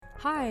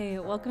Hi,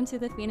 welcome to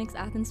the Phoenix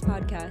Athens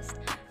podcast.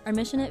 Our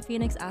mission at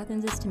Phoenix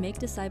Athens is to make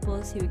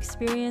disciples who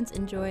experience,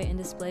 enjoy, and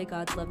display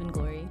God's love and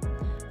glory.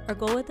 Our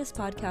goal with this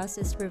podcast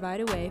is to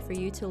provide a way for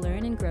you to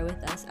learn and grow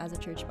with us as a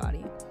church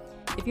body.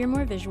 If you're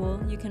more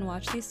visual, you can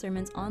watch these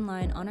sermons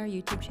online on our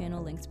YouTube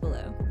channel linked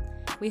below.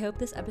 We hope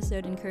this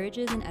episode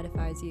encourages and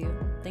edifies you.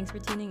 Thanks for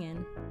tuning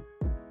in.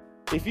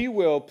 If you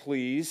will,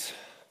 please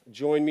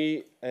join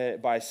me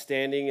by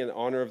standing in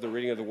honor of the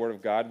reading of the Word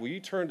of God. Will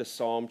you turn to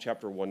Psalm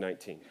chapter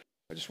 119?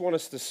 I just want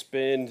us to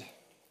spend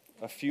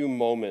a few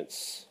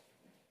moments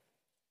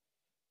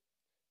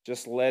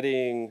just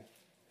letting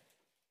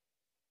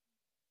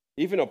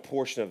even a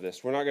portion of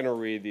this. We're not going to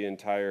read the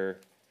entire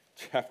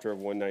chapter of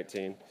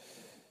 119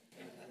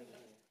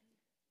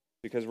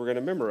 because we're going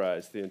to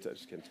memorize the entire.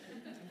 Just kidding.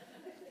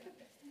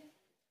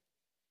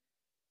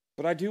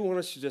 But I do want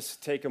us to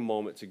just take a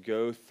moment to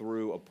go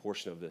through a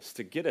portion of this,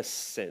 to get a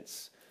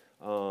sense.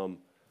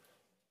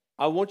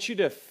 I want you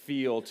to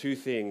feel two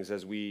things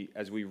as we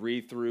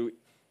read through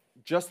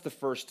just the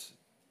first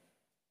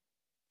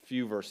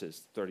few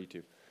verses,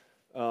 32.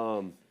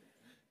 I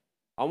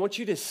want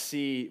you to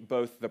see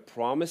both the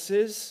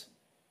promises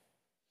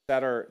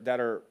that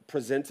are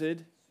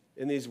presented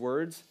in these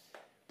words,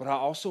 but I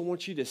also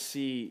want you to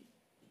see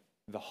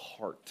the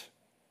heart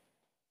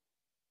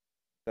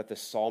that the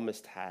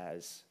psalmist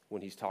has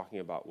when he's talking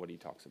about what he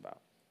talks about.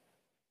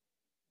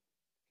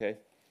 Okay?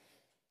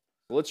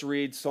 So let's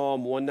read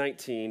Psalm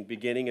 119,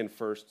 beginning in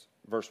verse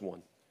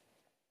 1.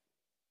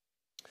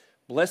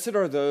 Blessed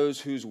are those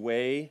whose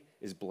way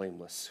is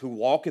blameless, who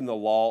walk in the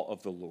law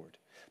of the Lord.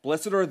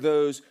 Blessed are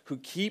those who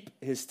keep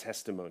his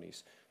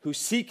testimonies, who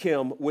seek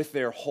him with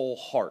their whole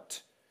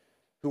heart,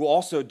 who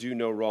also do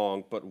no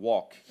wrong, but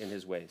walk in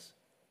his ways.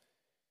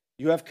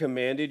 You have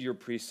commanded your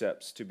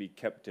precepts to be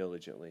kept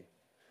diligently.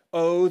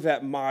 Oh,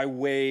 that my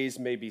ways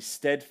may be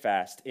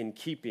steadfast in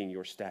keeping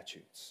your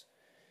statutes.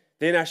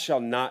 Then I shall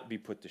not be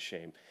put to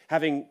shame,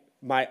 having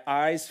my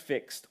eyes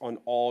fixed on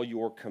all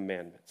your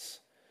commandments.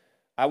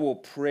 I will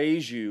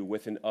praise you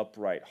with an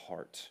upright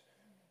heart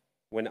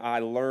when I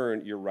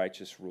learn your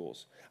righteous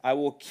rules. I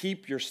will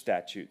keep your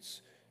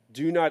statutes.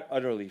 Do not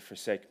utterly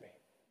forsake me.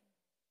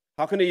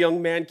 How can a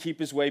young man keep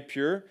his way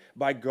pure?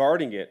 By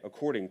guarding it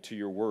according to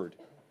your word.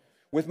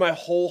 With my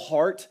whole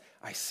heart,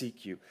 I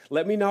seek you.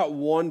 Let me not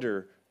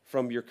wander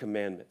from your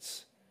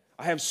commandments.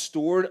 I have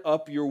stored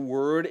up your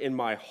word in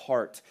my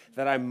heart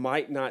that I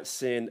might not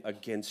sin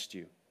against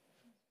you.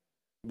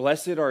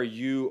 Blessed are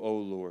you, O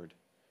Lord.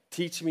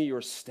 Teach me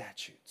your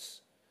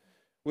statutes.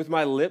 With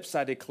my lips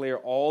I declare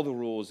all the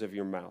rules of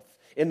your mouth.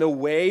 In the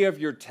way of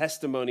your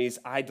testimonies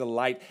I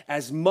delight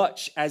as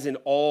much as in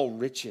all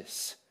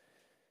riches.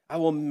 I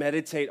will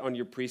meditate on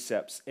your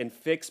precepts and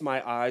fix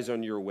my eyes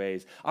on your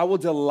ways. I will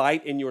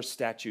delight in your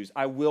statutes.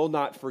 I will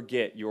not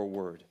forget your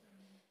word.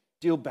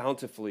 Deal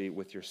bountifully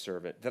with your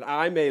servant, that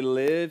I may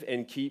live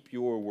and keep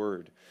your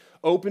word.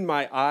 Open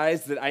my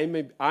eyes that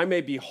I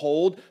may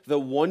behold the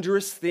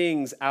wondrous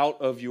things out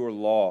of your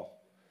law.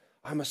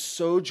 I'm a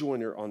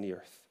sojourner on the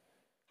earth.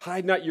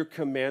 Hide not your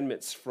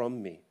commandments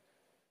from me.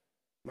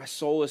 My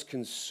soul is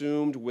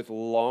consumed with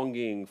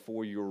longing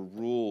for your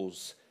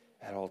rules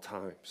at all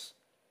times.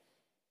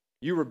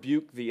 You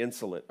rebuke the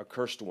insolent,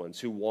 accursed ones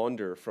who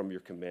wander from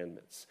your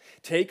commandments.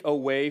 Take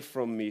away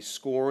from me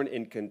scorn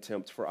and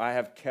contempt, for I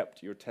have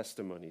kept your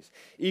testimonies.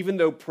 Even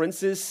though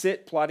princes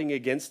sit plotting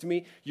against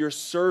me, your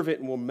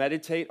servant will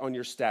meditate on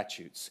your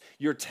statutes.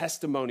 Your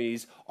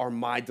testimonies are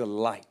my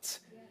delight.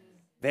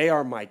 They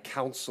are my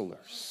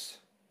counselors.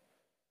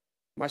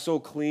 My soul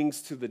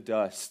clings to the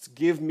dust.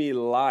 Give me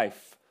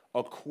life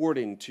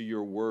according to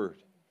your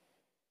word.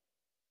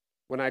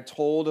 When I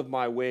told of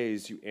my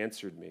ways, you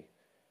answered me.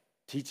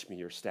 Teach me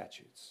your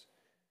statutes.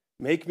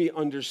 Make me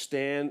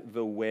understand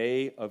the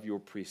way of your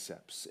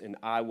precepts, and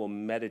I will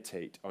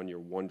meditate on your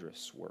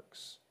wondrous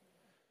works.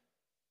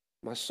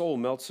 My soul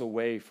melts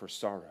away for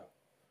sorrow.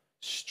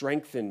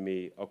 Strengthen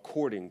me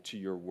according to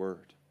your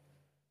word.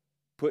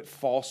 Put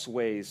false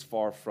ways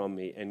far from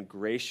me and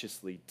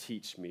graciously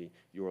teach me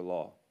your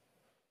law.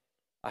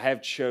 I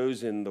have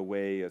chosen the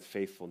way of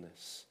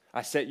faithfulness.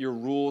 I set your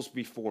rules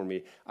before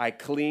me. I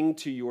cling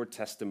to your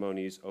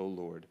testimonies, O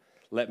Lord.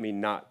 Let me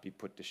not be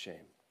put to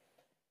shame.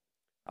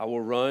 I will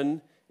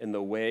run in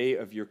the way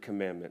of your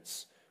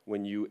commandments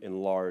when you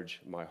enlarge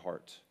my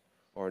heart.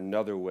 Or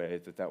another way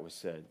that was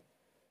said.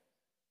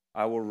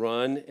 I will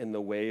run in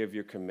the way of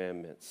your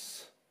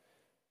commandments,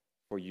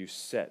 for you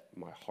set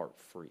my heart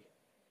free.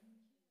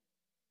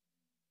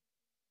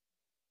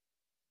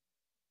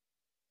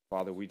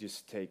 Father, we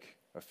just take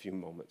a few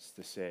moments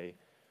to say,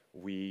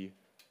 we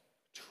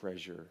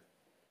treasure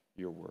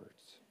your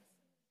words.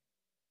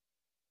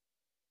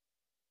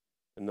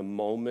 In the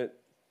moment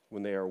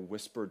when they are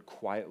whispered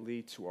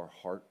quietly to our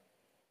heart,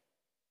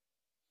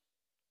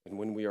 and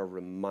when we are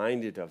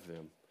reminded of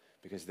them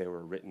because they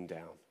were written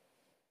down,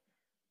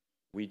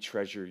 we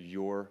treasure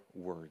your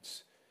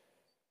words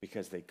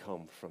because they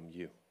come from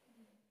you.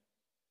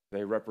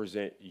 They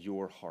represent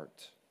your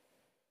heart.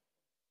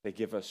 They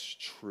give us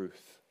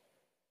truth.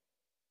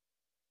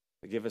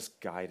 They give us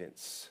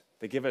guidance.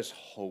 They give us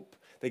hope.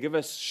 They give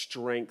us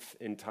strength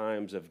in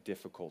times of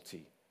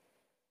difficulty.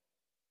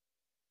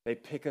 They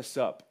pick us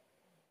up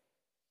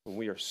when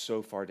we are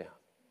so far down.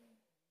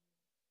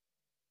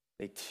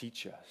 They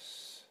teach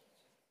us.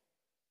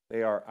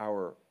 They are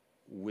our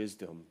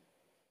wisdom.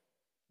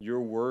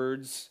 Your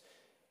words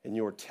and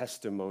your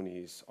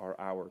testimonies are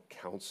our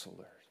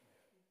counselors.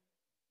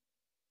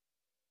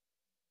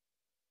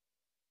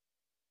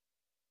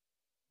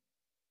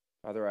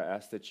 Father, I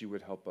ask that you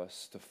would help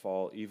us to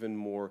fall even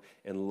more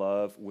in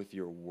love with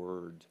your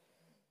word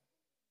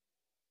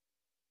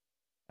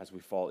as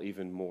we fall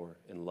even more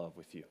in love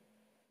with you.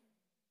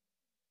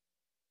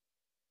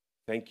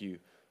 Thank you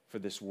for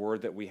this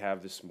word that we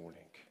have this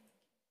morning.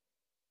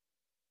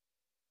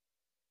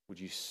 Would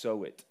you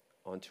sow it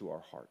onto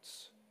our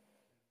hearts?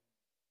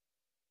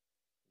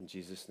 In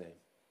Jesus' name,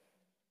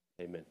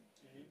 amen.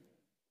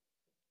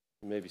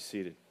 You may be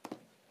seated.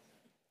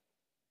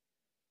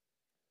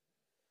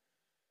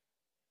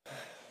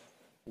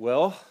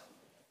 Well,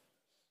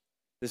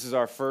 this is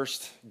our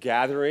first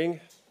gathering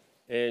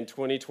in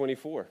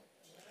 2024.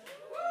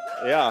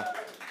 Yeah.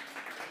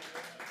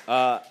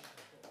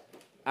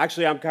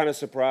 Actually, I'm kind of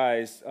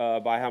surprised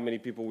by how many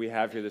people we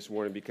have here this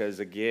morning because,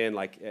 again,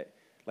 like,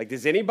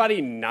 does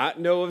anybody not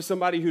know of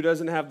somebody who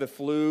doesn't have the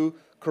flu,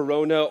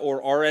 corona,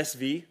 or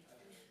RSV?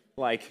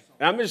 Like,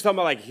 and I'm just talking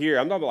about like here.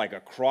 I'm talking about like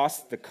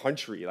across the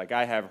country. Like,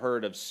 I have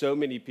heard of so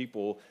many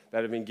people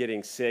that have been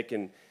getting sick,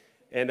 and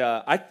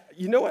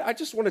you know what? I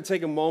just want to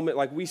take a moment.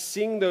 Like, we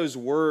sing those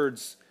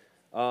words,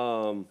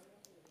 and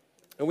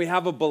we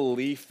have a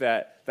belief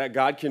that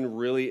God can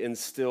really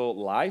instill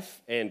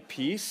life and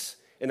peace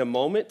in a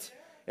moment,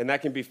 and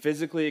that can be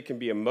physically, it can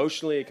be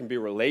emotionally, it can be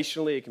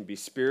relationally, it can be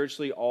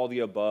spiritually, all the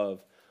above.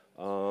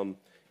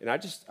 And I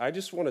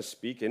just want to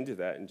speak into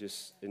that and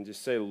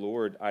just say,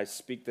 Lord, I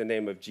speak the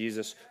name of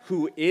Jesus,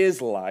 who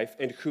is life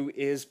and who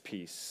is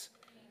peace,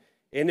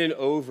 in and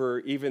over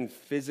even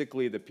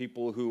physically the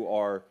people who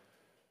are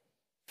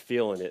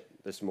feeling it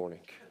this morning.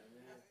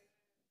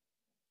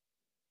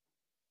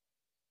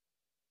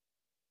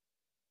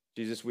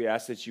 Jesus, we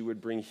ask that you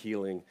would bring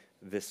healing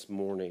this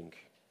morning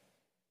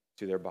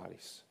to their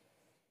bodies.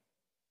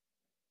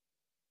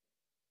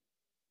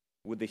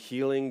 Would the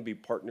healing be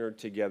partnered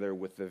together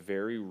with the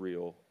very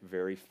real,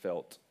 very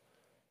felt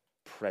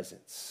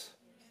presence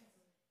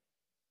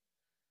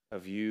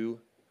of you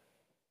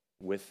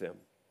with them?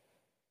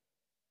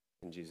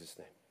 In Jesus'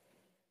 name.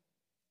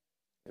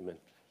 Amen.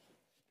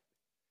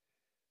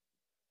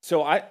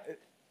 So I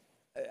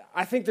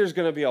think there's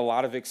going to be a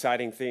lot of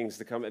exciting things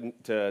to come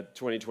into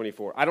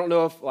 2024. I don't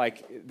know if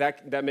like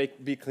that may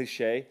be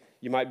cliche.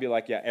 You might be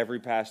like, yeah,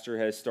 every pastor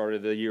has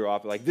started the year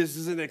off like, this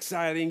is an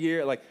exciting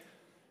year. Like,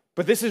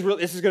 but this is going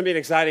to be an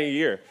exciting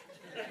year.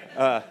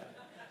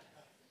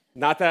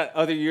 Not that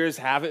other years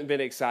haven't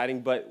been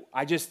exciting, but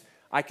I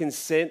can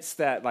sense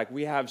that like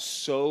we have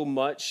so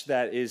much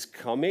that is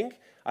coming.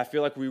 I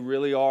feel like we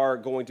really are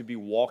going to be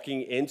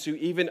walking into,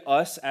 even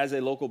us as a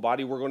local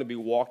body, we're going to be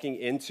walking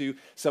into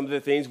some of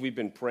the things we've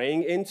been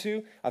praying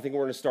into. I think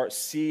we're going to start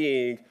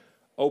seeing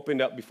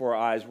opened up before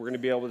our eyes. We're going to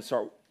be able to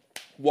start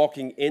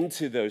walking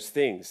into those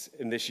things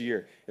in this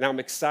year. And I'm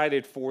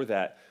excited for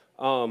that.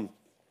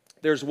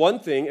 There's one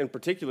thing in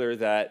particular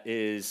that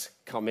is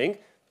coming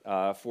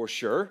for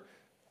sure.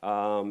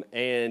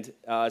 And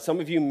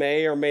some of you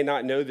may or may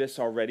not know this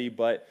already,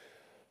 but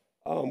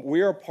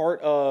we are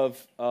part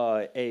of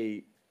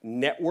a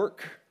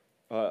network,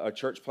 a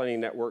church planting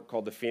network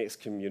called the Phoenix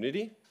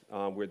Community.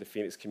 We're the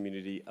Phoenix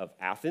Community of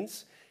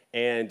Athens.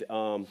 And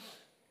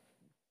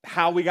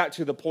how we got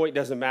to the point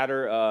doesn't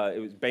matter. It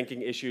was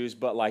banking issues,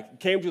 but like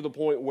came to the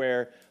point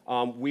where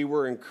we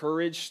were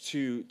encouraged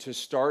to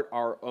start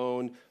our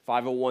own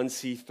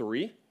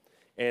 501c3.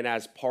 And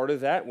as part of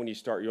that, when you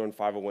start your own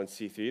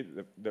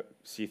 501c3,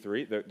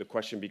 the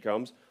question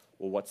becomes,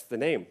 well, what's the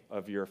name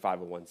of your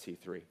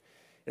 501c3?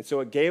 And so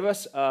it gave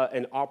us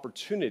an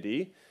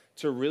opportunity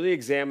to really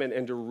examine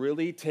and to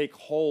really take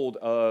hold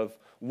of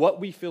what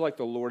we feel like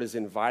the Lord is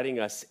inviting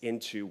us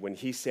into when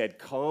he said,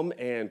 come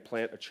and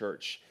plant a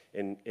church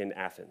in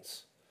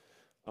Athens.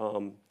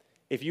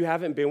 If you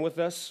haven't been with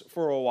us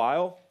for a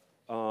while,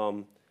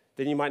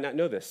 then you might not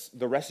know this.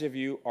 The rest of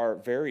you are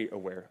very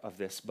aware of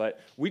this, but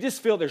we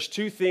just feel there's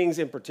two things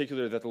in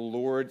particular that the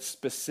Lord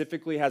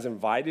specifically has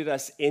invited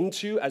us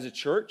into as a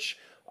church,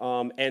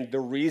 and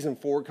the reason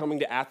for coming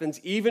to Athens,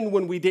 even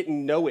when we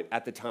didn't know it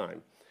at the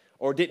time,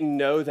 or didn't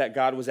know that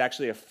God was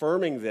actually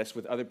affirming this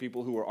with other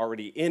people who were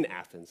already in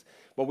Athens.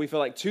 But we feel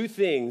like two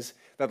things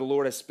that the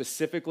Lord has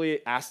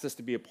specifically asked us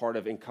to be a part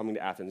of in coming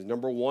to Athens.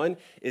 Number one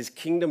is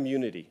kingdom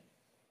unity,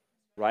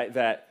 right?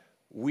 That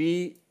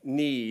we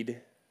need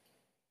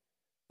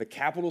the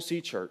capital C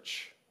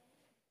church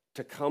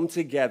to come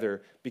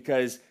together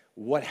because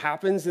what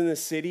happens in the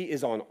city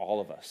is on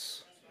all of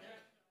us.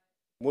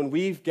 When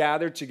we've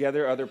gathered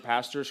together other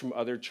pastors from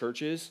other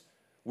churches,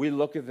 we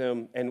look at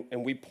them and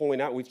we point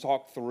out, we've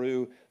talked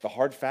through the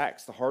hard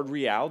facts, the hard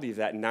reality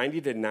that 90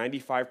 to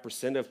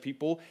 95% of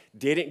people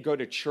didn't go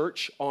to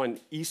church on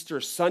Easter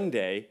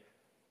Sunday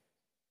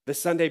the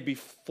Sunday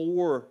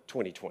before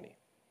 2020.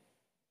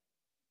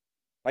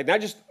 Like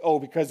not just,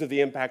 because of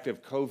the impact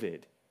of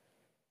COVID,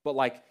 but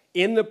like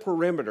in the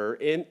perimeter,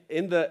 in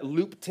the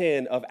Loop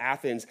 10 of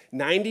Athens,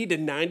 90 to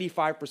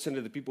 95%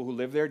 of the people who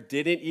live there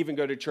didn't even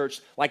go to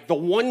church like the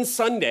one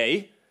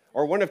Sunday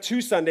or one of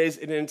 2 Sundays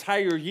in an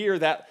entire year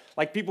that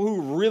like people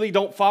who really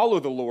don't follow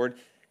the Lord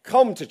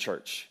come to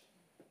church.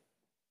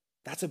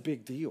 That's a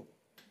big deal.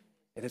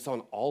 And it's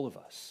on all of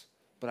us.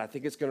 But I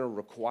think it's going to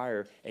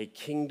require a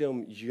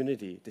kingdom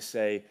unity to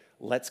say,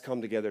 let's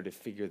come together to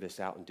figure this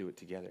out and do it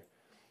together.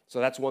 So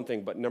that's one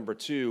thing. But number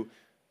 2,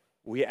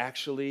 we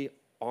actually,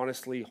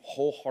 honestly,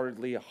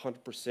 wholeheartedly,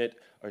 100%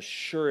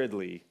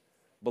 assuredly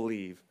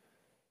believe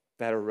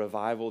that a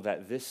revival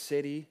that this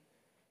city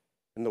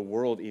and the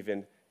world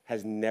even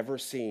has never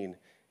seen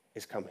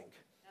is coming.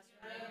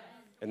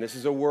 And this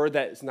is a word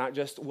that is not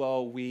just,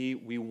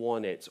 we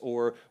want it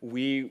or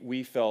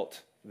we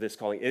felt this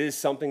calling. It is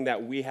something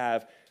that we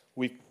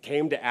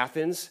came to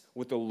Athens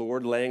with the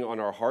Lord laying on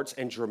our hearts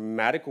in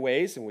dramatic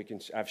ways,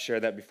 and I've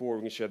shared that before,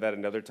 we can share that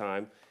another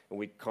time, and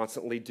we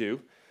constantly do.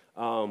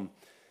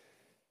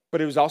 But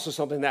it was also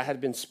something that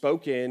had been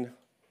spoken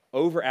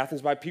over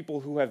Athens by people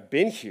who have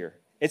been here.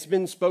 It's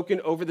been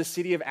spoken over the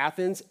city of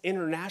Athens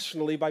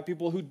internationally by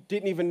people who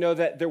didn't even know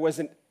that there was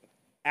an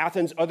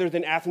Athens other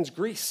than Athens,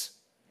 Greece.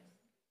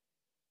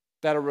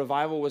 That a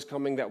revival was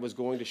coming that was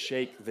going to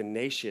shake the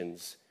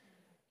nations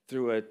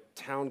through a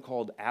town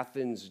called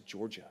Athens,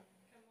 Georgia.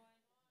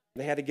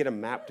 They had to get a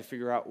map to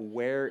figure out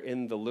where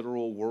in the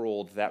literal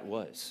world that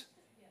was.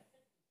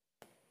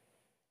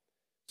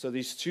 So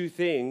these 2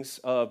 things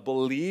of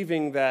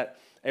believing that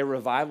a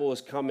revival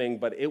is coming,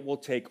 but it will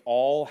take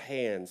all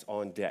hands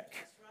on deck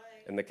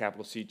in the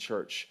Capital C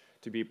Church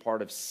to be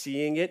part of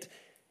seeing it,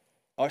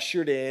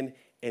 ushered in,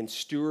 and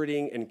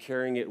stewarding and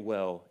carrying it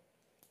well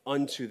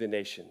unto the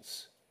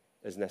nations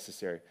as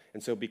necessary.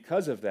 And so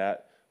because of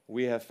that,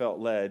 we have felt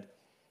led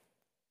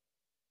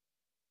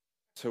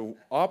to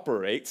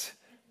operate.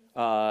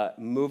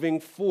 Moving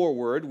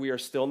forward, we are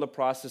still in the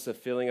process of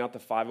filling out the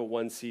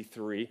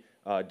 501c3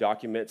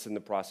 documents in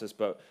the process,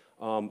 but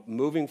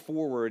moving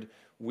forward,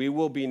 we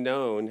will be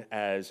known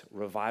as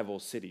Revival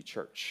City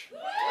Church.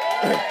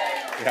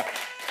 Yeah.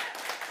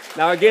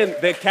 Now again,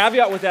 the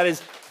caveat with that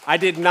is I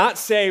did not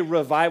say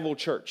Revival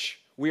Church.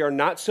 We are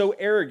not so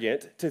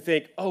arrogant to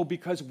think,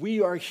 because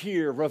we are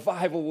here,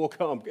 revival will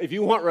come. If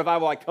you want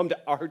revival, I come to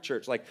our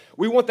church. Like,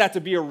 we want that to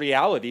be a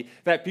reality,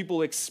 that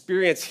people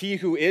experience He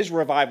who is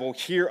revival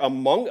here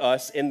among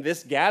us in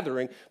this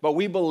gathering. But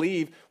we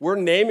believe we're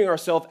naming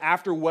ourselves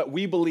after what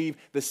we believe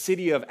the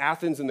city of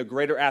Athens and the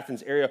greater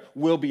Athens area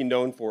will be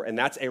known for. And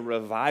that's a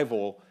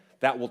revival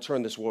that will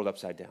turn this world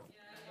upside down.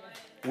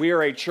 We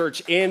are a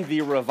church in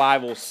the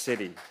revival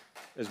city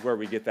is where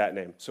we get that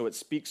name. So it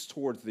speaks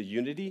towards the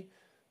unity,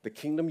 the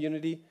kingdom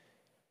unity,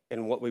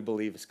 and what we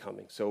believe is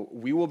coming. So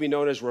we will be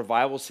known as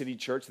Revival City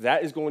Church.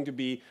 That is going to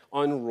be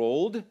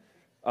unrolled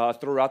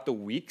throughout the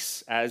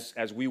weeks as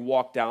we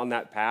walk down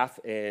that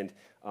path, and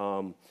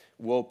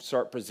we'll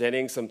start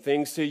presenting some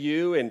things to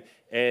you.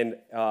 And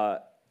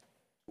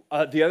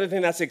the other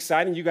thing that's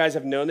exciting, you guys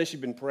have known this,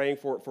 you've been praying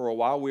for it for a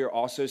while. We are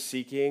also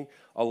seeking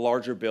a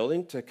larger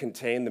building to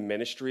contain the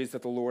ministries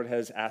that the Lord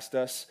has asked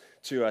us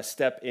to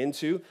step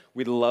into.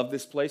 We love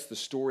this place. The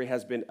story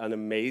has been an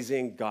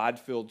amazing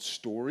God-filled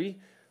story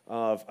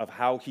of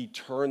how He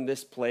turned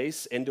this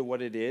place into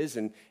what it is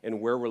and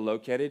where we're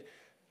located.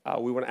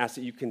 We want to ask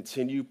that you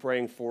continue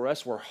praying for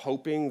us. We're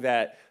hoping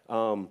that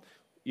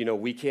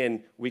we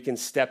can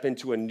step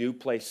into a new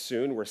place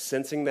soon. We're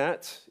sensing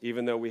that,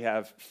 even though we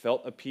have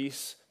felt a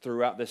peace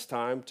throughout this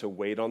time to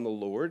wait on the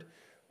Lord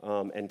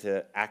and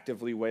to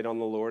actively wait on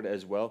the Lord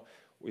as well.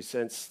 We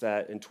sense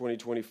that in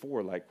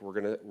 2024,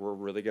 we're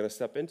really gonna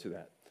step into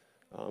that,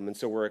 and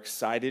so we're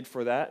excited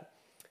for that.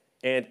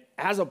 And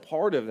as a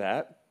part of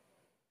that,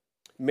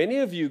 many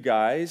of you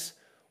guys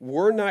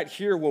were not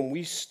here when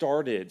we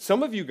started.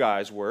 Some of you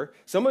guys were.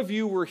 Some of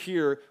you were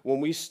here when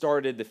we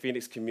started the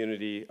Phoenix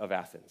community of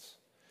Athens.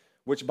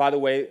 Which, by the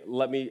way,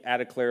 let me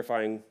add a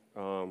clarifying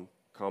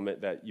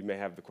comment that you may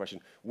have the question.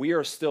 We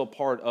are still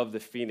part of the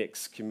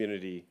Phoenix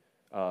Community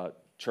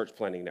Church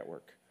Planting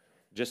Network,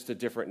 just a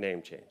different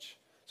name change.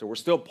 So we're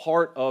still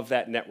part of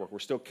that network. We're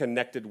still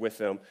connected with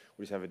them.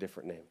 We just have a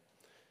different name.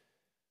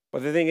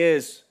 But the thing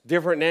is,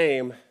 different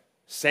name,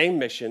 same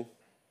mission,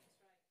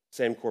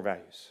 same core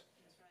values.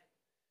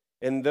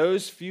 And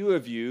those few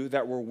of you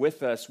that were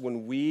with us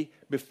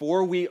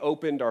before we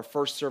opened our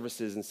first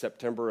services in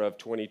September of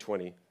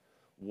 2020,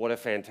 what a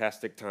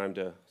fantastic time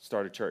to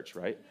start a church,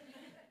 right?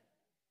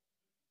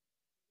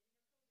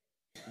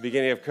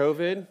 Beginning of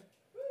COVID,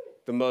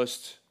 the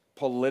most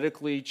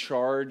politically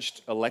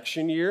charged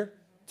election year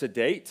to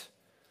date,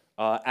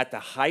 at the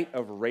height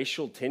of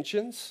racial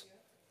tensions.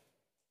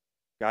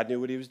 God knew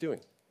what He was doing.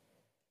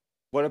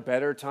 What a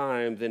better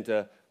time than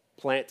to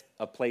plant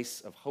a place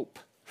of hope,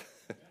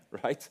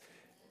 right?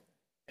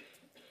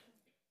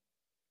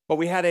 But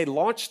we had a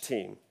launch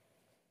team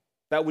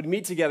that would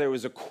meet together. It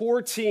was a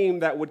core team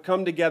that would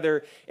come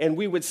together, and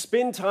we would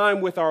spend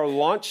time with our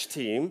launch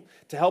team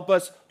to help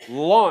us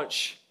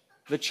launch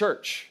the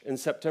church in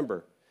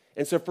September.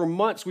 And so for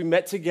months, we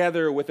met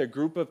together with a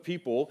group of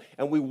people,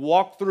 and we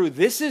walked through,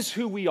 this is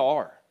who we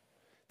are.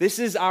 This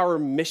is our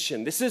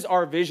mission. This is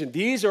our vision.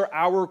 These are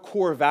our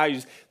core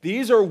values.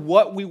 These are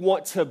what we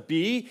want to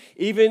be,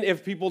 even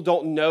if people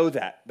don't know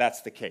that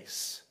that's the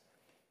case.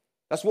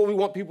 That's what we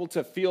want people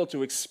to feel,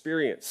 to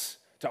experience,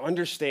 to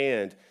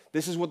understand.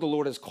 This is what the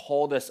Lord has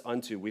called us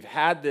unto. We've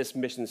had this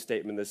mission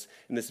statement,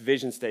 this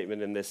vision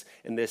statement,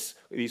 and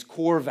these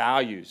core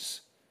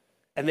values,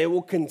 and they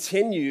will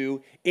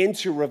continue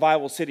into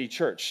Revival City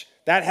Church.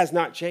 That has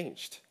not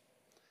changed.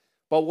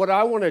 But what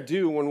I want to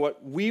do, and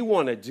what we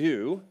want to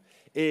do,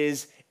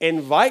 is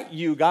invite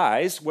you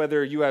guys,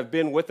 whether you have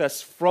been with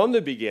us from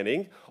the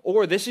beginning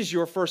or this is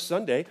your first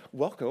Sunday,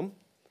 welcome.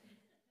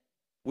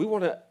 We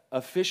want to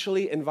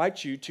officially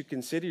invite you to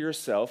consider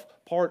yourself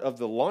part of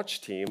the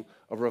launch team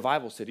of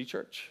Revival City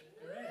Church.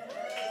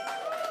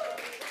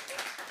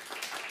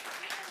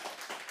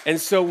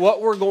 And so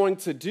what we're going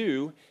to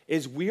do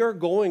is we are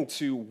going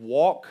to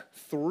walk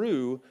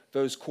through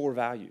those core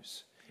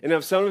values. And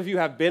if some of you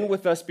have been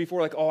with us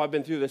before, like, oh, I've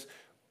been through this,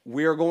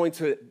 we are going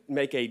to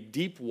make a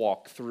deep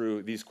walk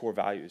through these core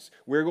values.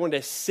 We're going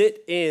to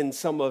sit in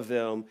some of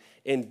them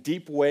in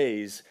deep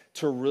ways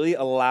to really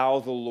allow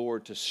the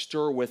Lord to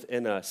stir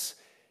within us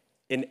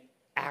an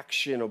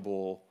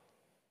actionable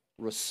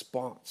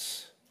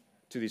response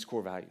to these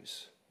core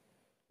values.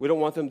 We don't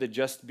want them to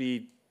just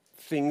be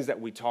things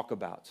that we talk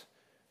about.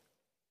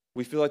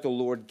 We feel like the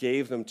Lord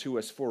gave them to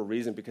us for a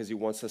reason because he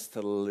wants us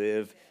to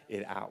live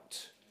it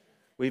out.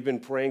 We've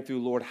been praying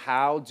through, Lord,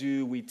 how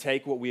do we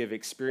take what we have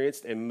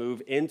experienced and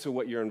move into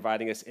what you're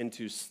inviting us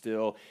into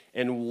still?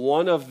 And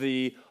one of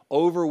the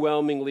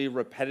overwhelmingly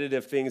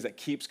repetitive things that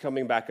keeps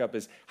coming back up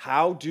is,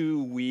 how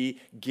do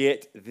we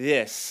get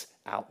this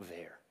out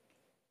there?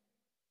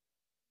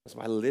 It's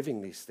by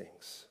living these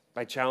things,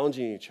 by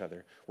challenging each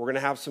other. We're going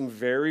to have some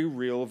very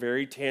real,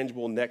 very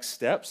tangible next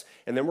steps,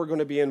 and then we're going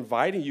to be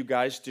inviting you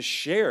guys to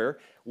share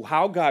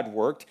how God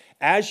worked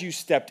as you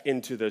stepped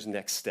into those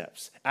next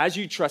steps, as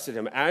you trusted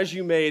him, as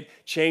you made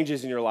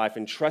changes in your life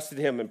and trusted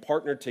him and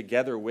partnered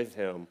together with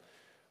him.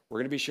 We're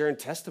going to be sharing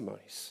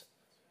testimonies.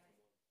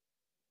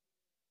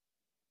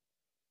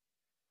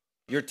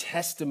 Your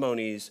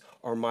testimonies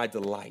are my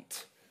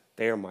delight.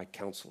 They are my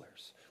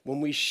counselors.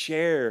 When we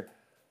share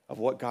of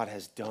what God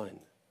has done,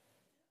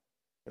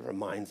 it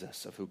reminds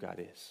us of who God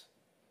is.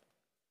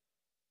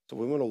 So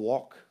we want to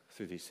walk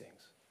through these things.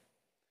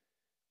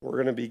 We're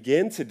going to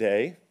begin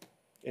today.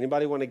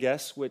 Anybody want to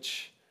guess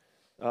which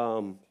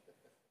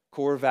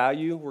core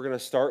value we're going to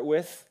start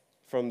with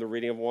from the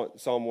reading of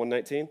Psalm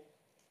 119?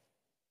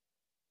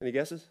 Any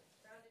guesses?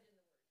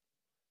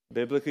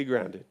 Biblically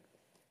grounded.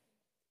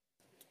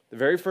 The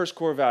very first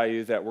core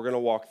value that we're going to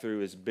walk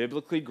through is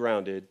biblically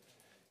grounded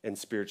and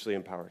spiritually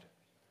empowered.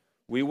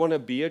 We want to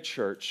be a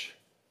church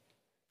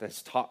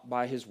that's taught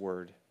by his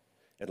word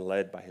and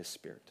led by his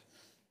spirit.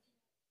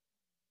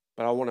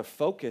 But I want to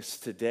focus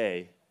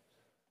today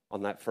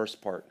on that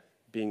first part,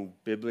 being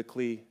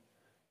biblically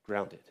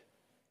grounded.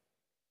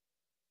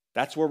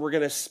 That's where we're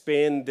going to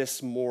spend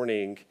this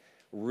morning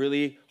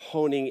really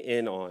honing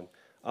in on.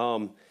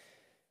 On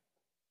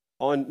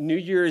New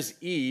Year's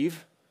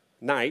Eve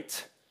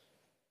night,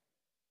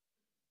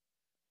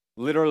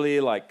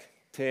 literally like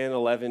 10,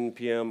 11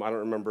 p.m., I don't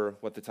remember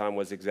what the time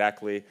was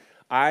exactly,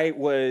 I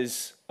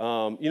was,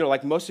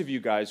 like most of you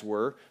guys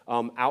were,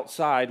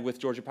 outside with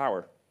Georgia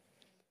Power,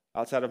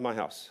 outside of my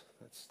house.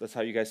 That's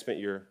how you guys spent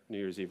your New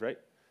Year's Eve, right?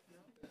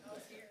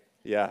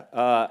 Yeah.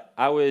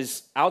 I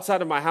was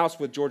outside of my house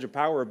with Georgia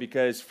Power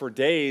because for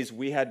days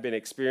we had been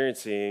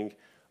experiencing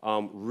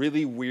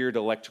really weird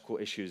electrical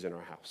issues in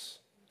our house.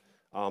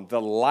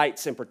 The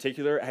lights in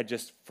particular had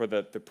just, for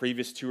the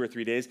previous 2 or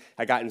 3 days,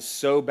 had gotten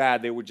so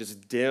bad they would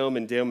just dim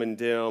and dim and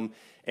dim.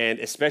 And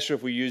especially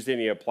if we used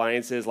any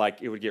appliances,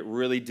 like it would get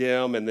really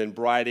dim and then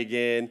bright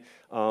again.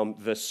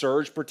 The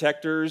surge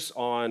protectors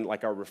on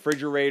like our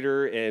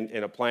refrigerator and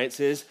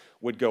appliances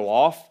would go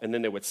off, and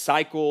then they would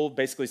cycle,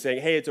 basically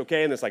saying, hey, it's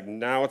okay. And it's like,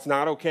 no, it's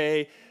not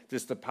okay.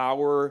 Just the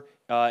power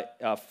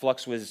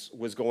flux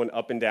was going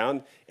up and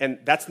down. And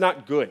that's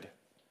not good,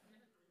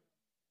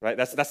 right?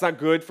 That's not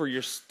good for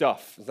your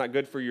stuff. It's not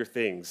good for your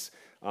things.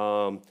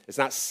 It's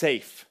not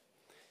safe.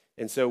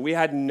 And so we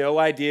had no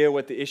idea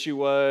what the issue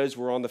was.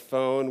 We're on the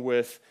phone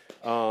with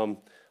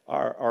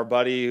our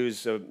buddy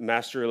who's a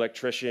master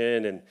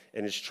electrician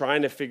and is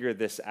trying to figure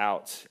this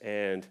out.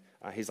 And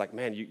he's like,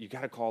 man, you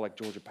got to call like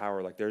Georgia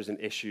Power. Like there's an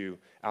issue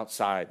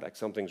outside, like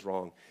something's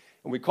wrong.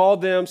 And we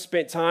called them,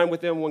 spent time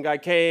with them. One guy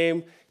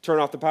came, turned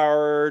off the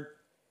power,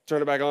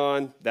 turned it back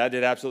on. That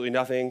did absolutely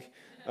nothing.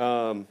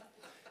 And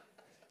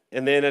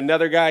then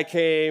another guy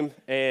came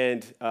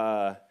and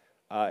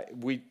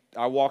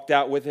I walked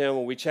out with him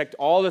and we checked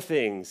all the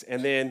things,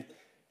 and then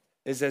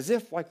it's as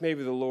if like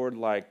maybe the Lord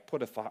like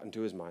put a thought into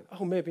his mind.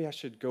 Oh, maybe I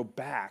should go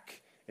back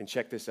and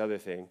check this other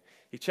thing.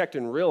 He checked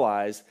and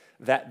realized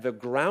that the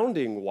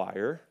grounding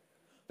wire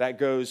that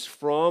goes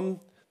from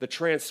the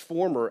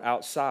transformer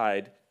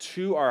outside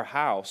to our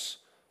house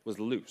was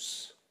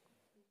loose.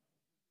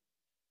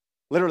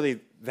 Literally,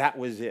 that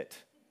was it.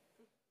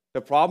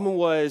 The problem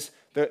was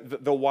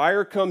the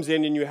wire comes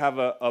in and you have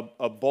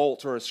a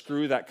bolt or a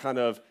screw that kind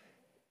of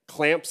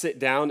clamps it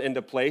down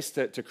into place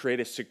to create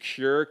a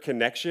secure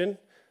connection.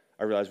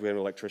 I realize we have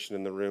an electrician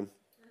in the room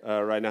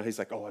right now. He's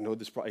like, oh, I know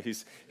this problem.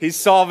 He's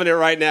solving it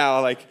right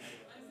now. Like,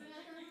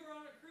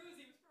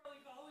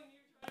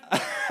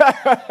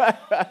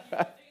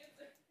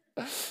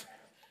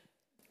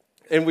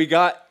 and we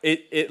got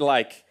it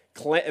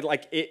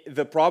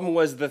the problem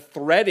was the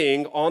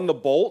threading on the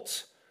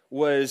bolt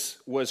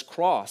was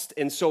crossed,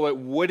 and so it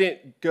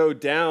wouldn't go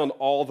down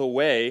all the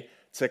way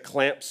to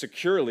clamp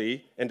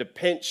securely and to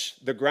pinch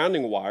the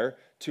grounding wire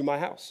to my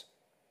house.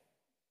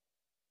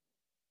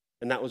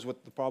 And that was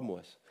what the problem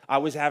was. I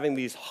was having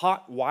these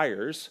hot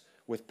wires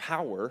with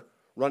power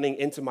running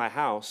into my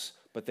house,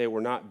 but they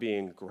were not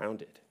being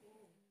grounded.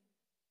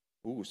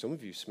 Ooh, some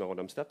of you smell what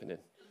I'm stepping in.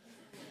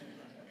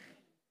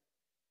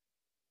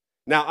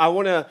 Now, I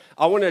want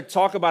to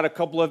talk about a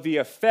couple of the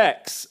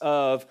effects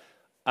of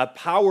a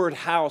powered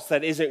house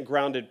that isn't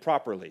grounded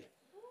properly.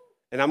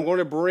 And I'm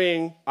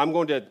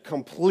going to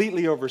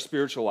completely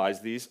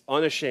over-spiritualize these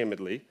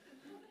unashamedly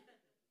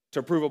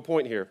to prove a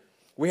point here.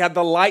 We had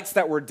the lights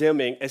that were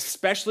dimming,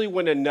 especially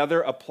when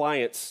another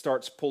appliance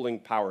starts pulling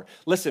power.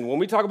 Listen, when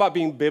we talk about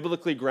being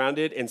biblically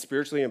grounded and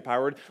spiritually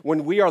empowered,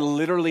 when we are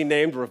literally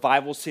named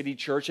Revival City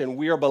Church and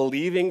we are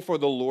believing for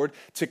the Lord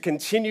to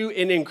continue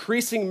in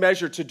increasing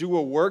measure to do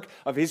a work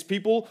of his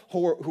people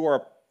who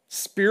are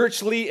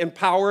spiritually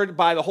empowered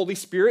by the Holy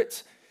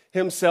Spirit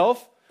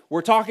himself,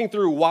 we're talking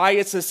through why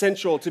it's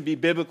essential to be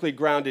biblically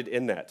grounded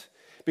in that.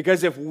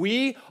 Because if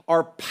we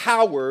are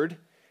powered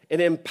and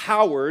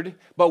empowered,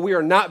 but we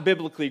are not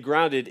biblically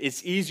grounded,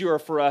 it's easier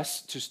for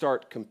us to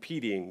start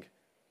competing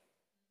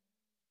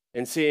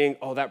and seeing,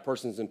 oh, that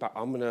person's empowered.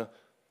 I'm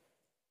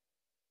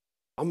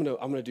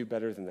gonna do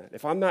better than that.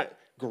 If I'm not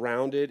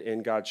grounded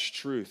in God's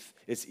truth,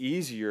 it's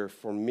easier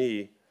for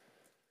me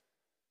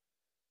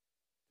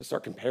to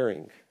start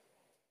comparing.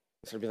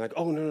 Instead of being like,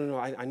 oh, no,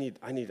 I need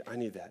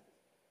that.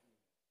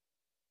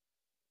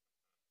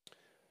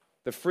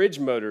 The fridge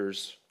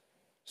motors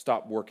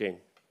stop working.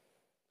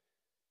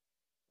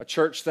 A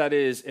church that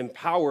is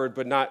empowered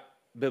but not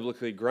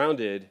biblically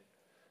grounded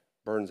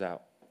burns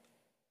out.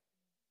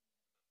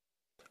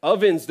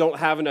 Ovens don't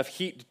have enough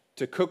heat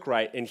to cook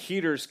right, and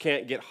heaters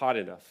can't get hot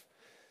enough.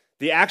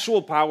 The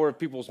actual power of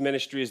people's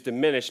ministry is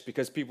diminished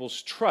because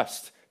people's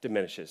trust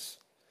diminishes.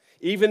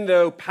 Even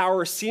though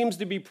power seems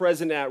to be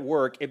present at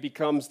work, it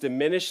becomes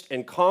diminished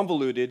and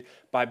convoluted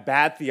by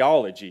bad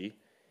theology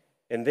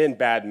and then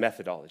bad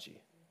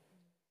methodology.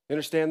 You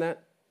understand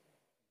that?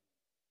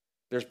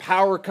 There's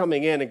power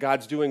coming in and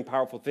God's doing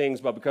powerful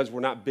things, but because we're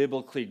not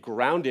biblically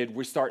grounded,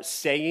 we start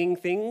saying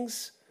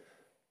things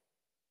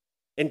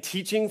and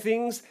teaching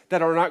things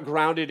that are not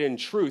grounded in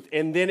truth.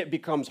 And then it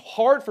becomes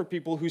hard for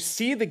people who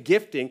see the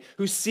gifting,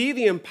 who see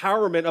the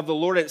empowerment of the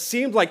Lord. It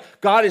seems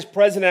like God is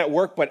present at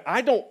work, but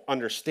I don't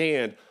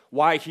understand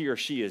why he or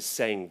she is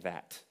saying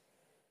that.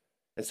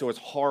 And so it's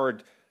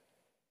hard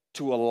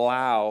to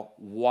allow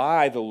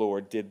why the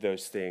Lord did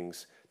those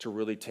things to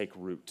really take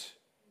root.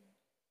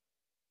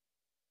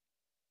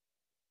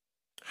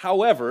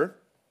 However,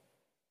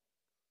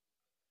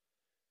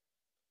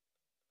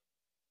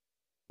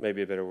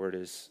 maybe a better word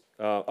is,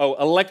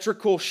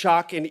 electrical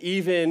shock and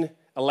even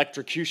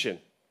electrocution.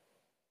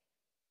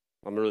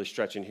 I'm really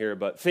stretching here,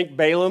 but think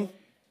Balaam,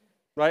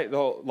 right?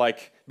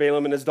 Like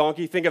Balaam and his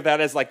donkey. Think of that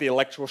as like the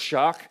electrical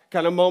shock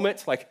kind of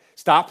moment. Like,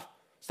 stop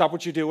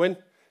what you're doing,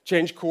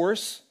 change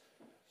course.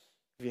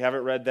 If you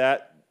haven't read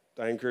that,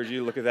 I encourage you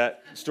to look at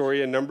that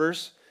story in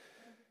Numbers.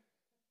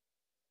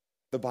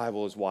 The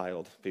Bible is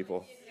wild,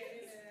 people.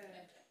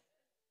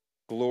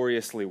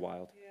 Gloriously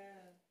wild.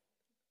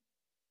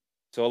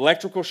 So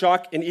electrical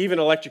shock and even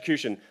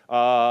electrocution.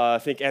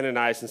 Think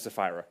Ananias and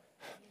Sapphira,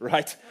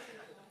 right?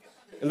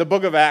 In the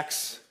book of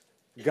Acts,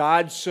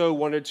 God so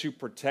wanted to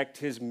protect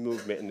his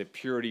movement and the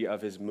purity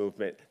of his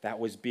movement that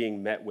was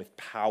being met with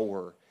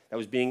power, that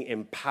was being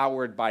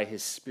empowered by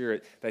his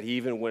Spirit, that he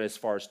even went as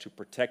far as to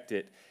protect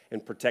it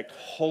and protect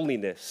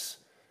holiness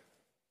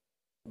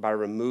by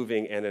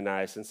removing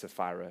Ananias and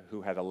Sapphira,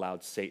 who had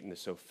allowed Satan to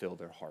so fill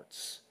their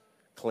hearts,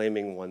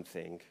 claiming one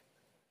thing,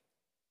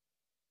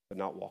 but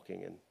not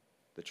walking in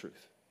the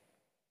truth.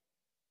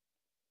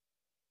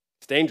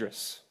 It's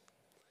dangerous.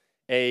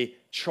 A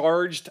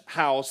charged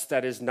house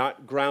that is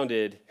not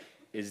grounded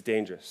is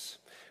dangerous.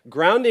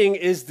 Grounding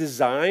is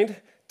designed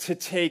to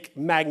take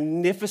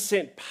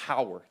magnificent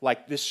power,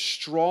 like this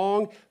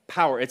strong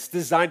power. It's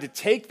designed to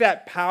take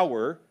that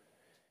power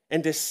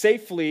and to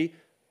safely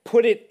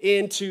put it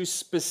into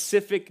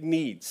specific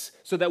needs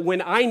so that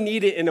when I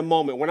need it in a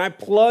moment, when I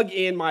plug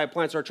in my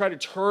appliance or I try to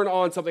turn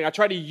on something, I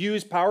try to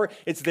use power,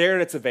 it's there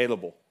and it's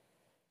available.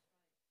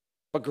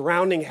 But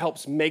grounding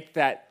helps make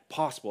that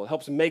possible. It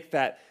helps make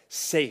that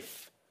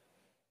safe.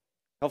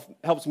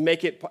 helps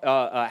make it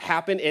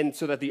happen, and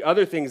so that the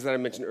other things that I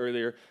mentioned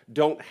earlier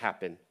don't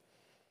happen.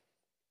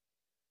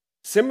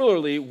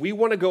 Similarly, we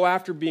want to go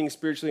after being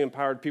spiritually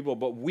empowered people,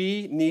 but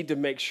we need to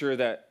make sure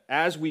that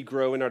as we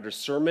grow in our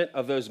discernment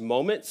of those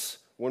moments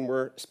when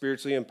we're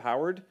spiritually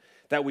empowered,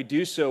 that we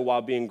do so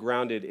while being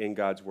grounded in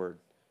God's word.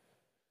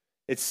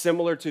 It's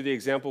similar to the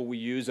example we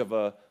use of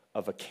a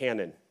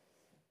cannon,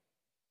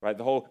 right?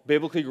 The whole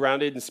biblically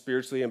grounded and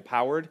spiritually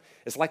empowered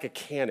is like a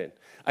cannon.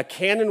 A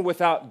cannon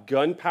without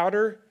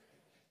gunpowder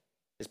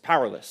is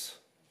powerless.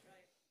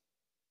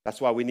 That's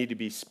why we need to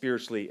be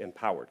spiritually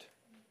empowered.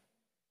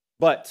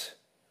 But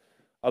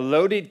a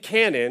loaded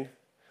cannon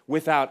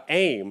without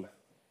aim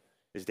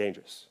is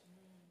dangerous.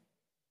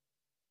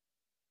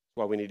 That's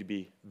why we need to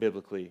be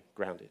biblically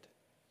grounded.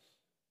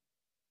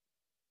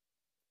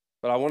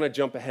 But I want to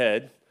jump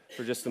ahead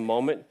for just a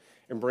moment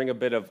and bring a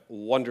bit of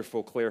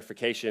wonderful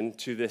clarification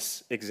to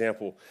this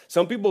example.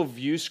 Some people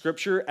view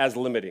Scripture as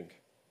limiting,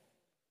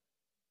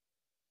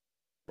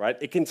 right?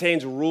 It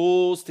contains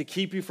rules to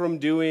keep you from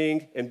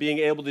doing and being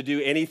able to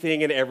do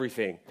anything and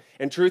everything.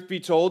 And truth be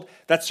told,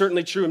 that's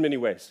certainly true in many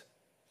ways.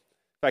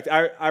 In fact,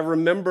 I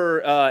remember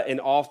an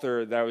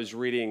author that I was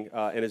reading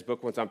in his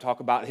book one time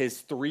talk about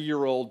his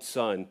 3-year-old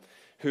son,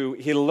 who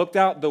he looked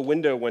out the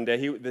window one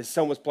day. The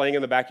son was playing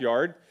in the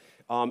backyard,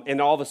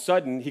 and all of a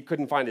sudden, he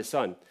couldn't find his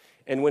son.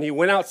 And when he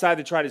went outside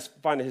to try to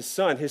find his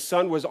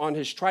son was on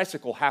his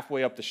tricycle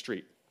halfway up the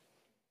street.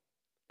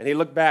 And he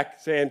looked back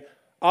saying,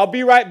 "I'll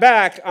be right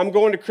back. I'm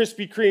going to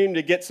Krispy Kreme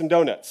to get some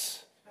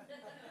donuts."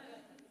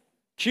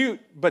 Cute,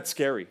 but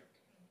scary.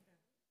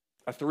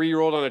 A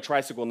 3-year-old on a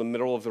tricycle in the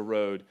middle of the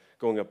road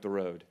going up the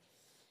road.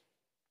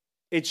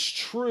 It's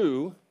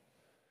true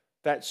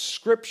that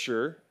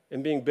Scripture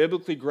and being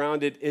biblically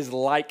grounded is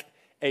like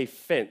a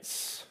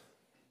fence.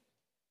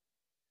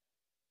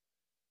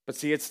 But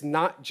see, it's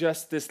not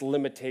just this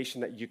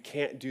limitation that you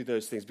can't do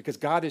those things, because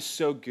God is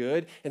so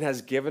good and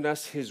has given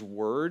us His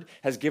word,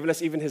 has given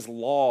us even His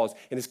laws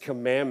and His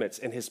commandments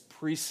and His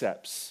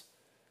precepts,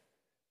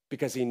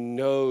 because He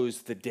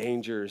knows the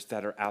dangers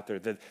that are out there,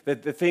 the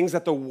things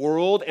that the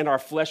world and our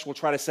flesh will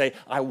try to say,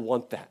 "I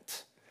want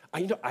that.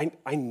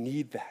 I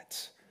need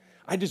that.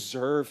 I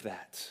deserve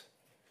that."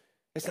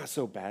 It's not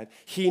so bad.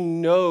 He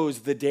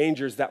knows the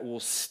dangers that will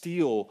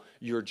steal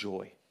your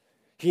joy.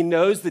 He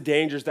knows the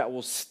dangers that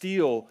will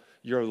steal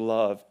your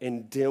love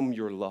and dim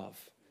your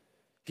love.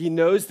 He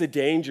knows the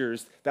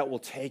dangers that will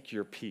take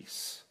your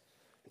peace,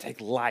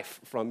 take life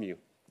from you.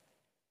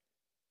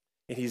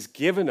 And He's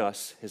given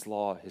us His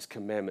law, His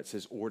commandments,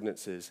 His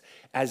ordinances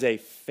as a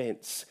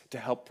fence to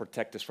help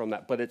protect us from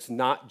that. But it's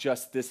not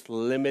just this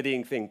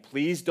limiting thing.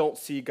 Please don't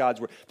see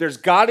God's word. There's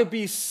got to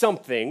be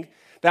something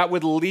that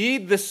would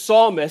lead the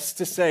psalmist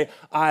to say,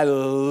 "I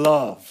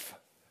love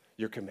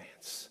your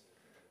commands.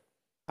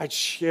 I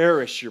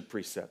cherish your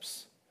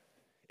precepts."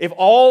 If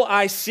all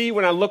I see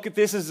when I look at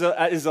this is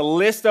a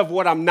list of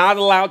what I'm not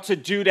allowed to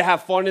do to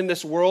have fun in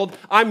this world,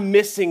 I'm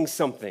missing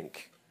something.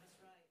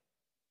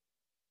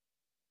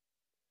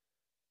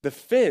 The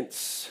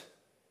fence,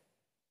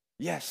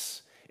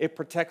 yes, it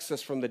protects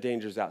us from the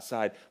dangers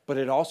outside, but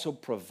it also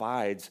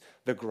provides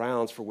the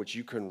grounds for which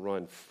you can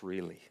run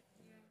freely.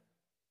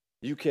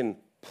 You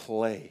can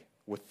play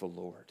with the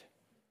Lord.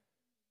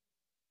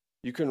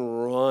 You can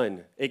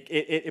run.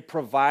 It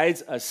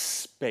provides a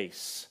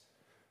space.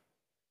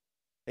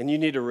 And you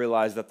need to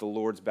realize that the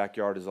Lord's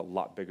backyard is a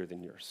lot bigger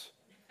than yours.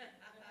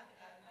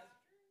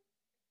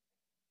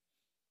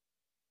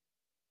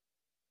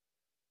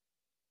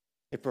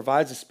 It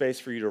provides a space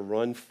for you to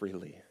run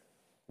freely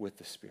with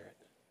the Spirit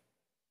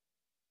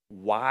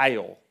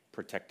while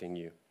protecting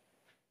you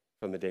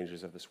from the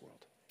dangers of this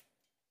world.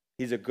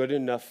 He's a good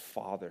enough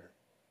Father.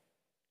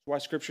 That's why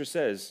Scripture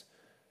says,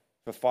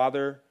 if a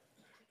father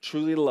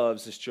truly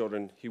loves his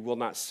children, he will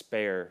not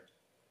spare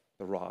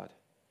the rod.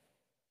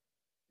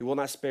 He will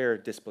not spare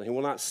discipline. He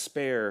will not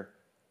spare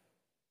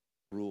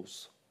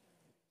rules.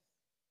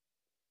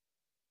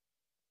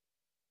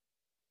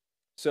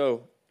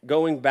 So,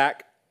 going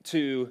back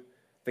to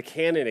the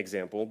cannon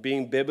example,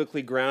 being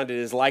biblically grounded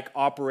is like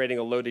operating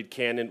a loaded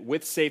cannon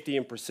with safety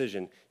and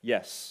precision.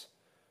 Yes.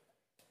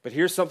 But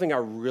here's something I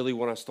really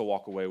want us to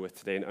walk away with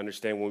today and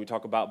understand when we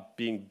talk about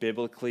being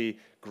biblically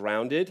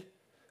grounded.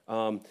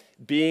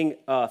 Being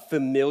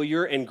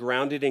familiar and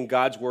grounded in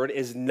God's word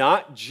is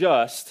not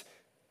just,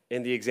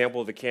 in the example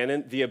of the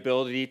cannon, the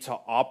ability to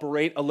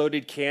operate a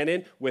loaded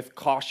cannon with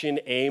caution,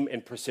 aim,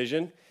 and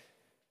precision.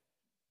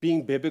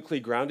 Being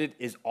biblically grounded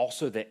is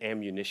also the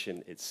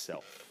ammunition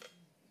itself.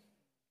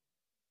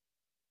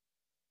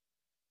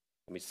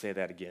 Let me say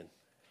that again.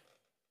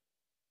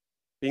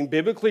 Being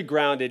biblically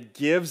grounded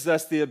gives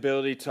us the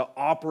ability to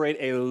operate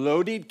a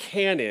loaded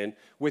cannon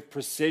with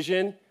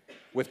precision,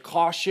 with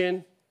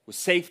caution, with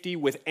safety,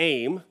 with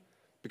aim,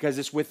 because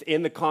it's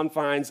within the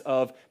confines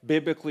of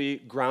biblically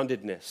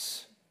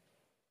groundedness.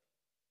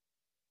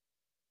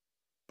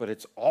 But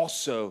it's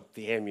also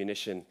the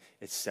ammunition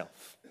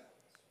itself.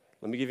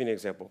 Let me give you an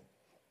example.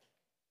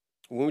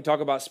 When we talk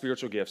about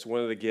spiritual gifts,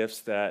 one of the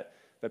gifts that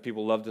that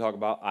people love to talk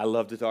about, I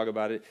love to talk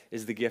about it,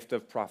 is the gift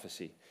of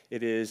prophecy.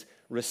 It is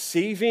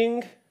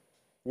receiving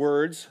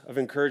words of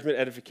encouragement,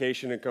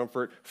 edification, and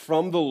comfort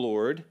from the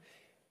Lord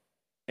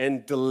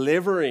and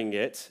delivering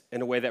it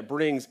in a way that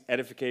brings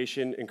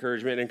edification,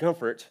 encouragement, and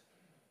comfort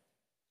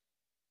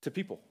to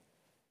people.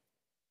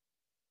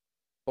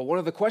 But one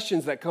of the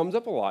questions that comes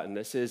up a lot in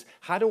this is,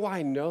 how do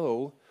I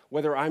know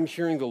whether I'm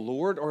hearing the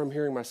Lord or I'm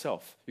hearing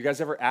myself? You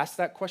guys ever asked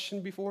that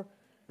question before?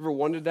 Ever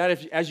wondered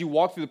that? As you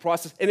walk through the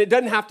process, and it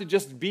doesn't have to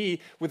just be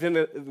within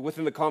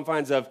the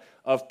confines of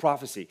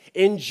prophecy.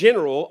 In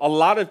general, a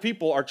lot of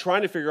people are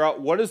trying to figure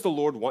out, what does the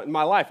Lord want in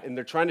my life? And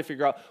they're trying to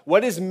figure out,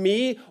 what is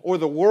me or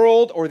the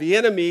world or the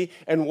enemy,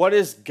 and what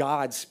is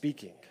God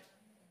speaking?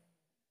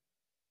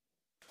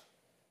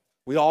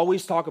 We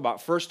always talk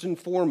about, first and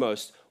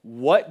foremost,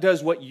 what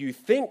does what you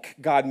think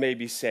God may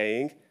be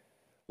saying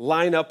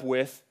line up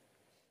with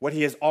what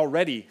he has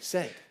already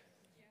said?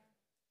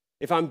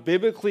 If I'm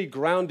biblically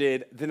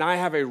grounded, then I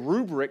have a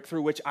rubric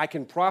through which I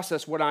can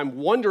process what I'm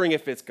wondering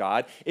if it's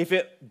God. If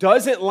it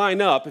doesn't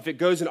line up, if it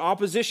goes in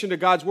opposition to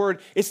God's word,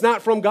 it's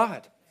not from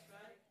God.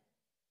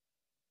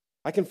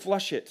 I can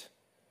flush it.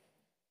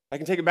 I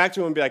can take it back to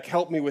him and be like,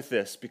 help me with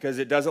this, because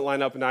it doesn't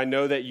line up, and I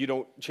know that you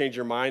don't change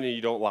your mind and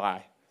you don't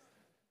lie.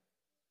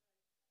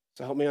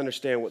 So help me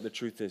understand what the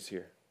truth is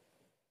here.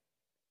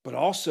 But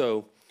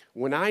also,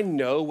 when I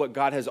know what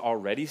God has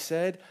already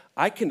said,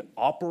 I can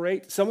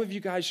operate. Some of you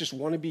guys just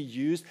want to be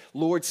used.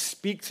 Lord,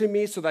 speak to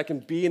me so that I can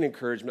be an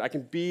encouragement. I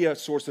can be a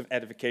source of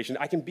edification.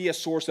 I can be a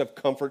source of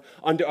comfort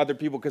unto other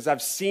people, because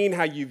I've seen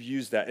how you've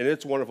used that, and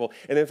it's wonderful.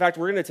 And in fact,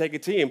 we're going to take a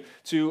team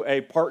to a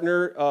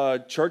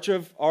partner church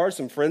of ours,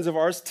 some friends of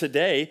ours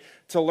today,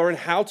 to learn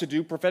how to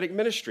do prophetic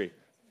ministry.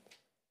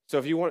 So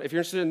if you're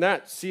interested in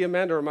that, see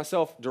Amanda or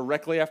myself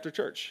directly after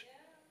church.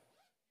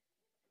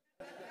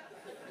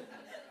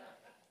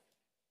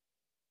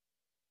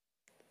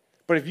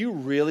 But if you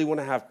really want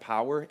to have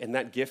power in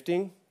that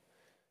gifting,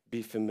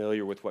 be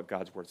familiar with what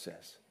God's word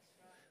says.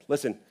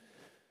 Listen,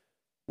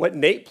 what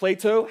Nate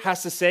Plato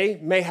has to say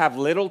may have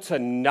little to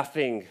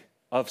nothing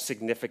of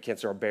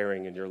significance or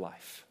bearing in your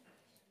life.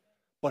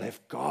 But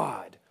if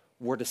God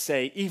were to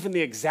say even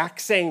the exact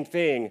same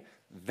thing,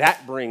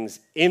 that brings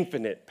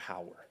infinite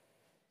power.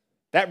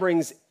 That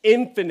brings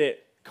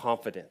infinite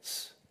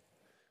confidence.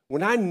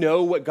 When I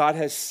know what God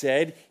has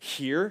said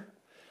here,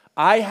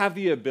 I have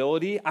the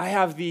ability, I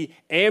have the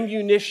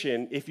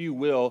ammunition, if you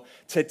will,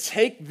 to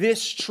take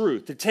this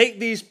truth, to take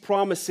these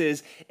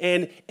promises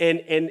and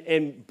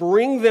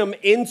bring them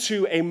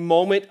into a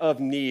moment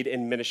of need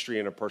in ministry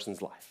in a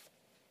person's life.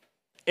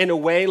 In a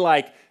way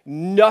like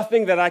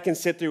nothing that I can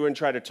sit through and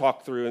try to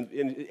talk through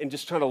and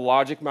just trying to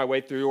logic my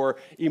way through, or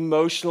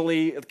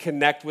emotionally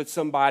connect with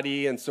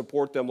somebody and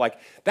support them. Like,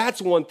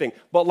 that's one thing.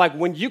 But like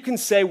when you can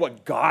say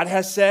what God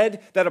has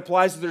said that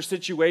applies to their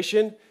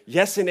situation,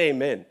 yes and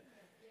amen.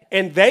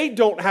 And they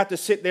don't have to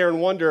sit there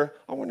and wonder,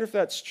 I wonder if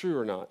that's true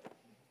or not.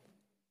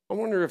 I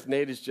wonder if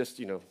Nate is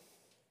just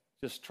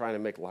trying to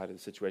make light of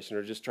the situation,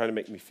 or just trying to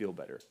make me feel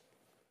better.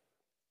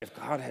 If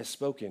God has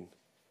spoken,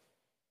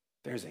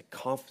 there's a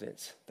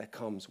confidence that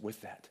comes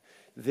with that.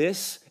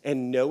 This,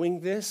 and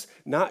knowing this,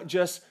 not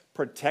just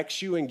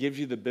protects you and gives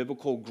you the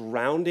biblical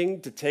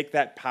grounding to take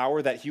that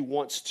power that he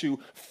wants to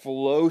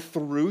flow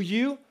through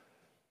you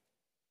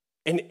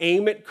and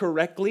aim it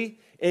correctly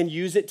and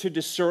use it to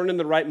discern in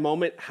the right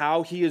moment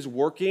how he is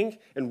working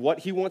and what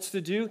he wants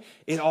to do.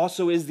 It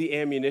also is the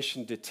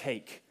ammunition to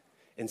take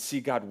and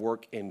see God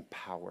work in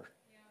power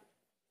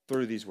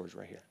through these words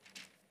right here.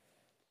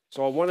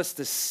 So I want us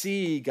to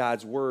see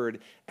God's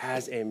word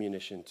as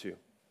ammunition too.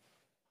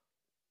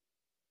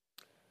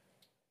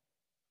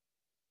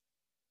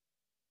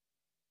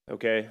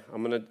 Okay,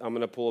 I'm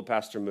gonna pull a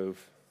pastor move.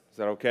 Is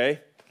that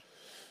okay?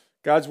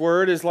 God's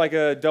word is like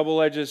a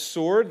double-edged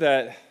sword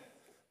that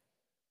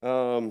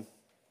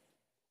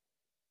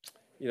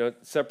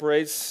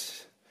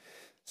separates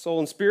soul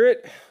and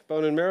spirit,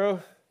 bone and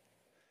marrow.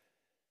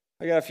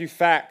 I got a few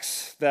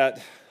facts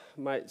that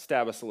might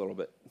stab us a little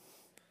bit.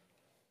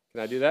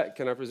 Can I do that?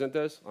 Can I present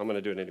those? I'm going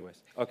to do it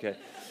anyways. Okay.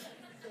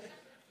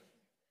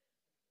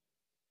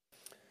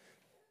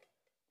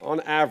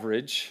 On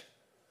average,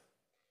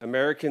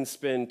 Americans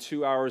spend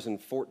 2 hours and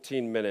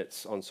 14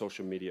 minutes on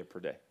social media per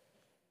day.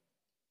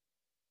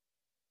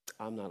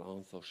 I'm not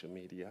on social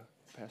media,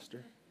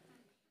 Pastor.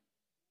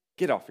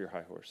 Get off your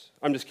high horse.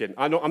 I'm just kidding.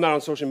 I'm not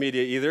on social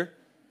media either.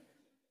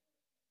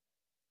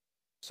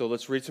 So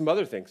let's read some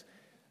other things.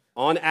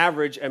 On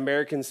average,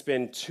 Americans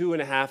spend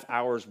 2.5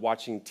 hours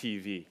watching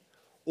TV.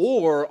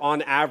 Or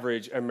on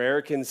average,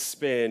 Americans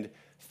spend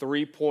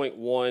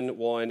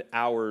 3.11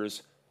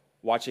 hours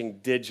watching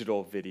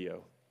digital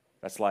video.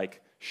 That's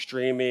like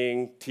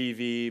streaming,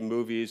 TV,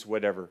 movies,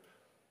 whatever,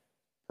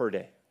 per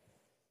day.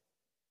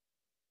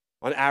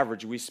 On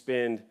average, we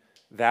spend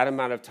that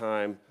amount of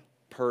time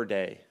per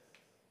day.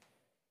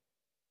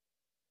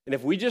 And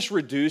if we just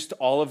reduced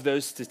all of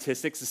those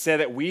statistics to say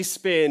that we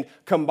spend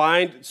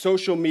combined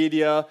social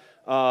media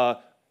and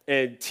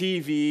and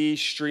TV,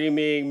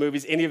 streaming,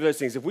 movies, any of those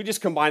things, if we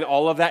just combine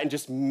all of that and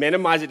just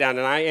minimize it down,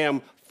 and I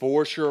am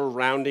for sure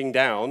rounding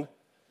down,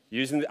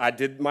 I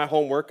did my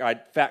homework, I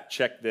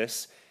fact-checked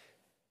this.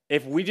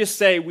 If we just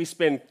say we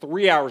spend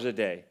 3 hours a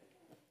day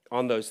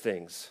on those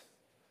things,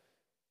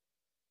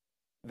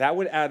 that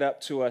would add up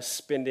to us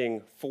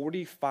spending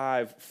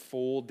 45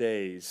 full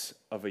days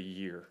of a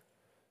year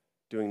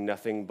doing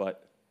nothing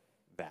but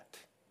that.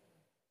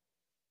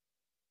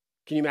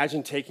 Can you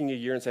imagine taking a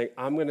year and saying,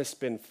 I'm going to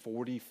spend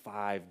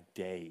 45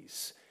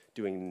 days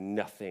doing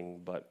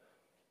nothing but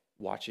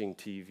watching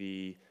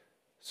TV,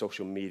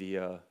 social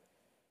media,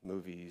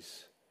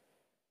 movies?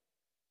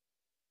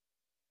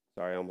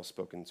 Sorry, I almost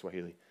spoke in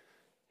Swahili,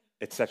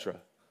 etc.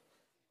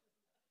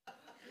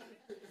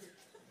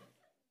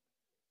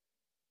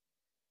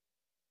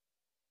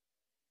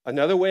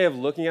 Another way of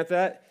looking at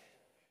that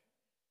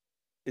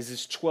is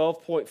this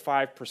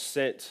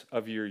 12.5%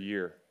 of your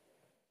year,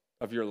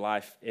 of your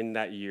life in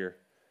that year,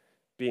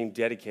 being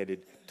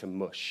dedicated to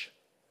mush.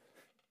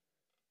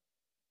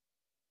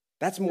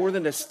 That's more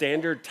than a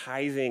standard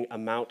tithing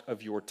amount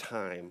of your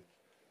time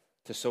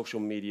to social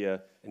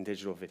media and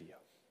digital video.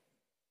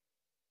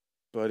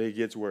 But it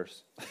gets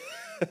worse.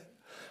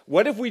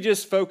 What if we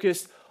just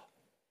focused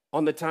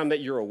on the time that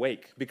you're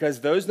awake?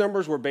 Because those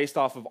numbers were based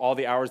off of all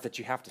the hours that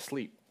you have to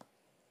sleep.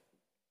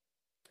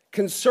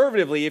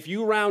 Conservatively, if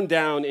you round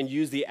down and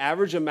use the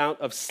average amount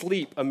of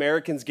sleep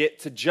Americans get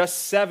to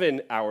just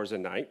 7 hours a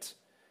night,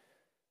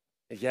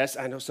 yes,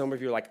 I know some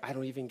of you are like, I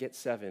don't even get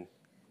 7.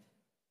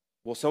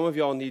 Well, some of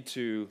y'all need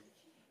to,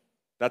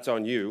 that's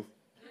on you.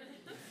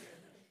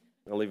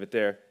 I'll leave it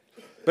there.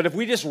 But if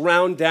we just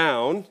round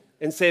down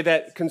and say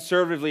that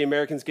conservatively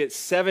Americans get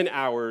 7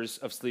 hours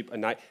of sleep a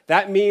night,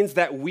 that means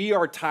that we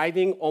are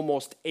tithing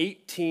almost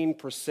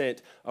 18%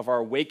 of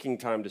our waking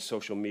time to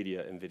social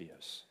media and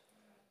videos.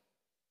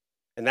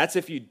 And that's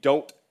if you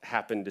don't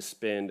happen to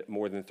spend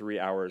more than 3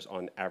 hours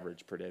on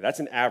average per day. That's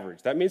an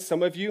average. That means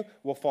some of you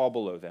will fall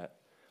below that,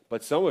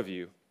 but some of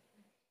you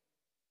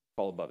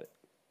fall above it.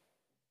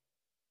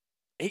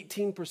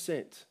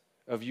 18%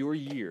 of your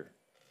year,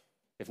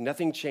 if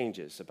nothing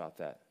changes about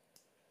that,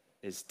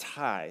 is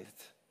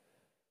tithed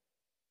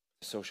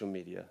to social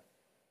media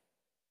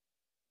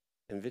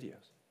and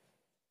videos.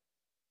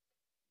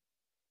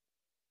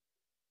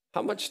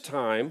 How much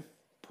time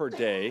per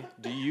day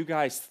do you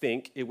guys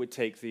think it would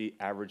take the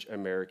average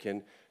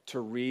American to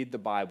read the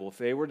Bible? If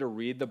they were to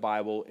read the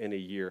Bible in a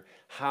year,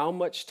 how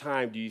much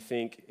time do you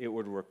think it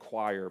would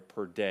require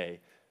per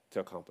day to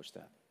accomplish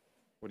that?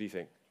 What do you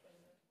think?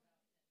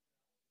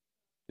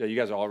 Yeah, you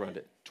guys are all around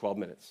it. 12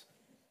 minutes.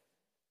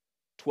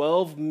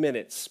 12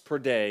 minutes per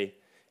day,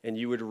 and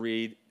you would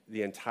read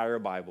the entire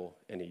Bible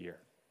in a year.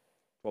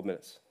 12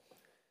 minutes.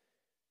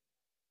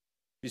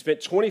 If you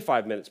spent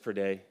 25 minutes per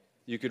day,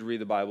 you could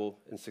read the Bible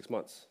in 6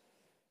 months.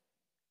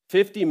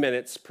 50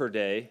 minutes per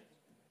day,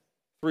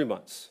 3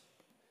 months.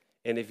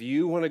 And if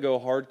you want to go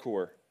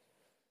hardcore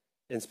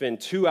and spend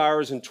 2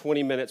 hours and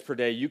 20 minutes per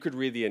day, you could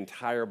read the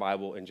entire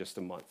Bible in just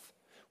a month,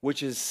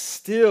 which is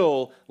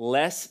still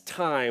less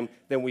time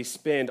than we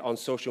spend on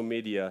social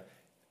media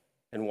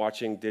and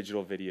watching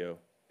digital video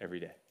every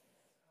day.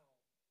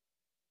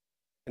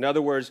 In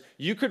other words,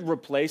 you could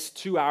replace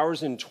 2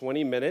 hours and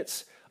 20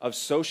 minutes of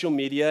social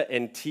media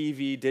and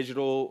TV,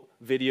 digital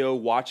video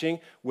watching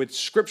with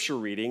scripture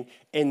reading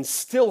and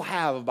still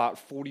have about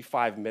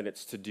 45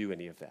 minutes to do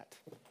any of that.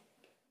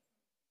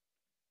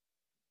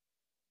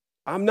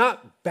 I'm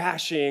not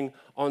bashing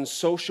on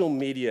social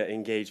media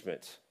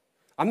engagement.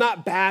 I'm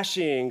not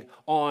bashing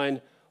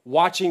on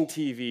watching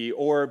TV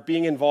or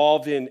being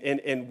involved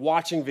in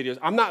watching videos.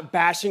 I'm not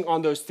bashing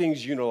on those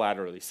things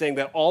unilaterally, saying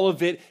that all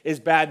of it is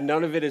bad,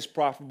 none of it is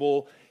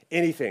profitable,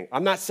 anything.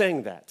 I'm not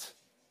saying that.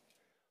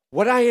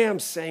 What I am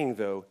saying,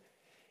 though,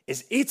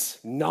 is it's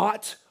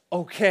not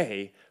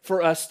okay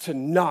for us to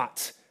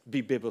not be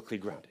biblically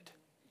grounded.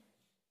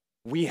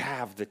 We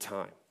have the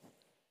time.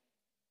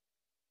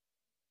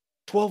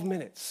 12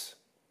 minutes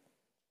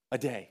a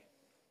day.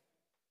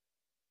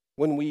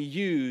 When we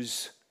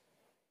use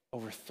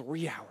over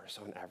 3 hours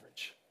on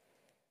average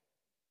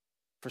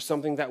for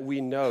something that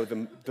we know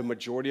the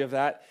majority of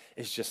that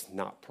is just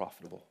not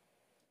profitable.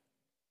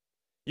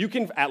 You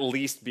can at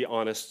least be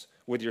honest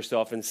with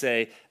yourself and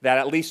say that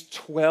at least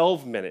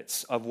 12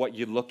 minutes of what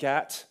you look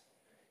at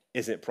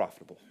isn't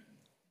profitable.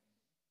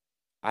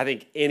 I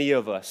think any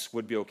of us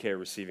would be okay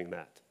receiving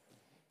that.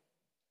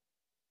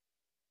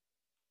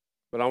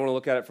 But I want to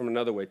look at it from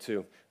another way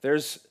too.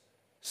 There's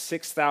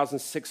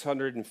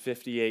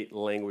 6,658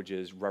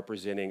 languages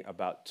representing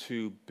about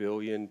 2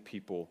 billion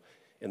people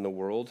in the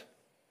world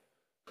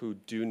who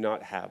do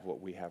not have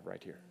what we have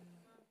right here.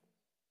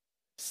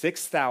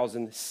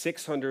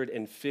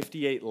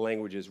 6,658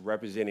 languages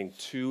representing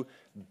 2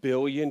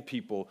 billion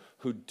people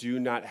who do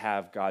not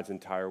have God's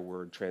entire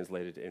word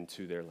translated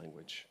into their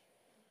language.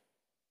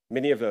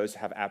 Many of those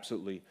have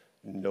absolutely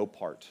no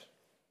part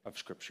of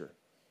Scripture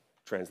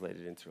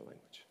translated into their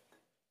language.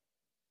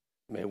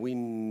 May we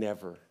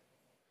never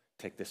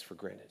take this for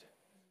granted.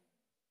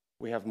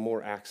 We have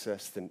more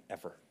access than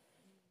ever.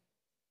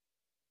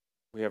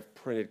 We have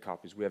printed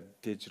copies. We have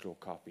digital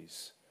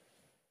copies.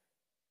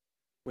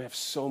 We have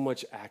so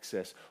much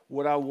access.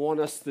 What I want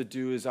us to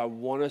do is I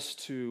want us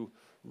to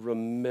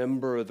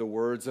remember the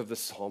words of the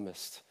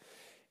psalmist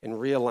and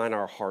realign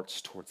our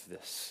hearts towards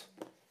this.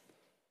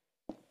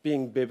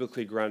 Being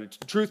biblically grounded.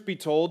 Truth be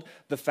told,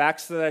 the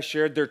facts that I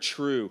shared, they're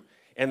true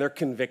and they're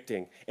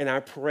convicting. And I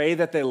pray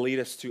that they lead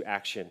us to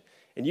action.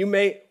 And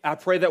I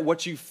pray that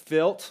what you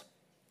felt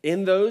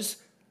in those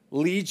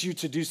leads you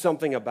to do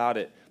something about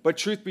it. But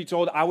truth be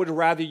told, I would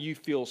rather you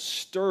feel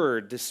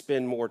stirred to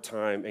spend more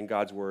time in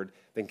God's word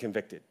than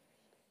convicted.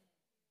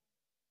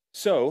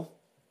 So,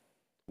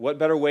 what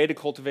better way to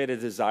cultivate a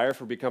desire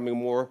for becoming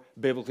more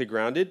biblically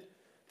grounded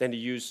than to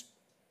use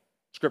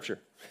Scripture?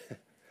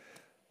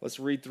 Let's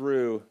read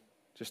through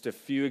just a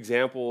few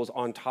examples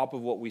on top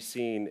of what we've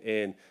seen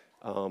in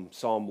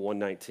Psalm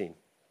 119.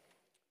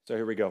 So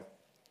here we go.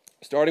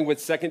 Starting with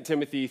 2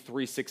 Timothy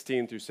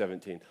 3:16 through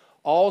 17.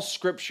 All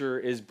Scripture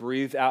is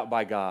breathed out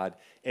by God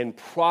and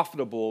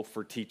profitable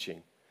for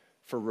teaching,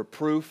 for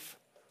reproof,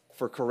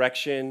 for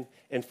correction,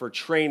 and for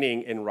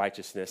training in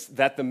righteousness,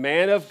 that the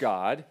man of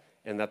God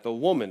and that the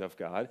woman of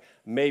God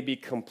may be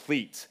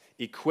complete,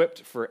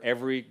 equipped for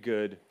every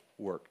good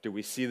work. Do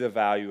we see the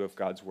value of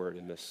God's word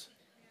in this?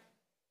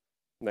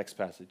 Next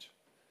passage.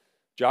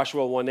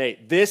 Joshua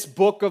 1:8. This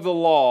book of the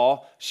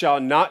law shall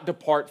not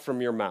depart from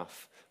your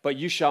mouth, but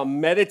you shall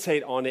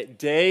meditate on it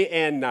day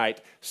and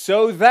night,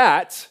 so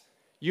that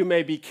you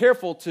may be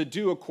careful to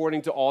do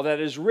according to all that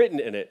is written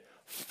in it.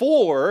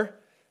 For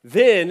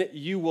then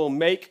you will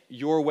make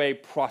your way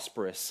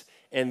prosperous,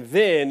 and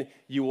then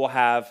you will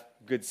have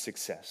good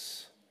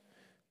success.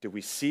 Do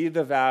we see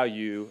the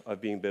value of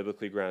being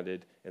biblically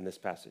grounded in this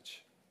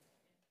passage?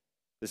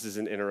 This is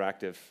an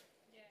interactive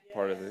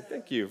part of it.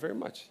 Thank you very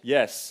much.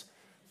 Yes,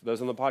 for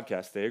those on the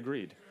podcast, they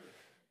agreed.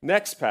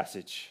 Next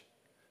passage,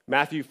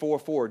 Matthew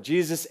 4:4.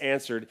 Jesus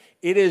answered,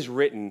 "It is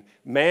written,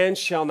 man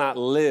shall not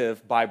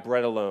live by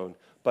bread alone,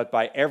 but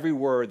by every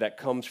word that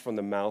comes from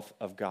the mouth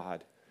of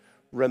God."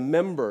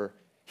 Remember,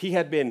 he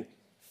had been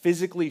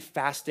physically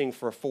fasting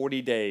for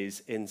 40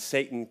 days, and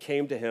Satan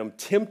came to him,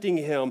 tempting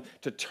him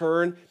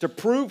to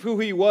prove who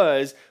he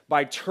was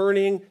by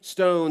turning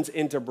stones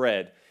into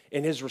bread.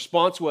 And his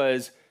response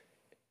was,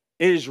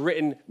 "It is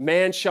written,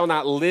 man shall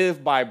not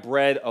live by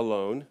bread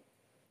alone,"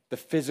 the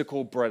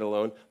physical bread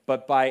alone,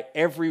 "but by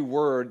every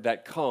word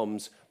that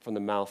comes from the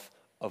mouth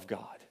of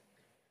God."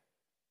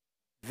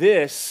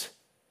 This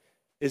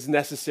is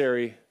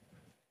necessary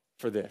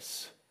for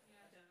this.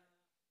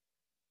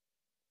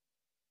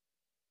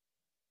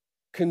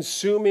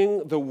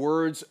 Consuming the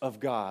words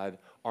of God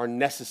are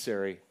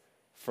necessary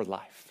for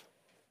life.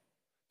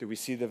 Do we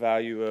see the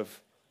value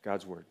of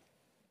God's word?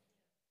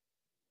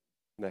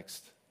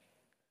 Next.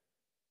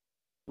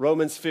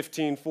 Romans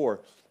 15:4.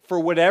 For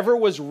whatever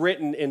was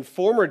written in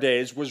former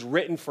days was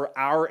written for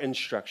our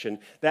instruction,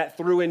 that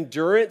through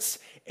endurance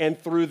and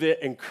through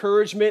the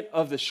encouragement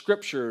of the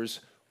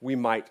scriptures, we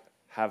might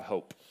have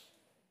hope.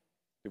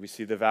 Do we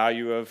see the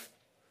value of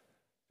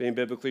being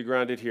biblically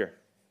grounded here?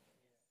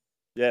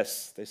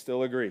 Yes, they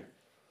still agree.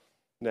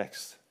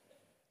 Next.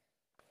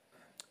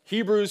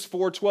 Hebrews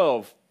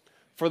 4:12.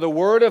 For the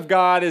word of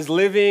God is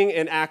living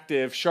and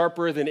active,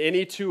 sharper than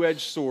any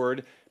two-edged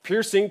sword,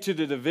 piercing to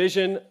the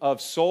division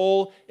of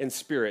soul and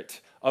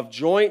spirit, of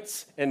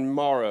joints and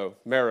marrow.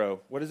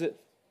 Marrow. What is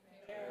it?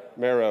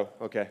 Marrow.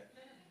 Okay.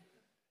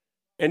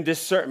 And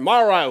discern.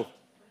 Marrow.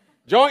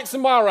 Joints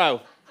and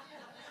marrow.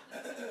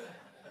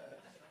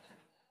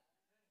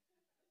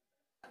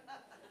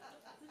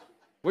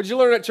 What did you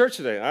learn at church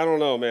today? I don't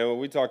know, man.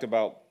 We talked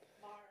about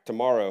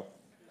tomorrow.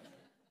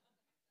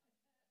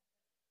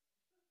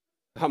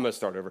 I'm going to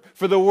start over.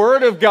 For the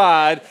word of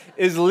God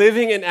is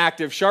living and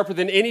active, sharper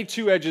than any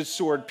two-edged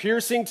sword,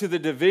 piercing to the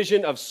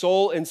division of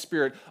soul and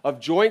spirit, of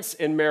joints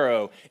and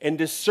marrow, and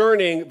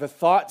discerning the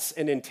thoughts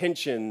and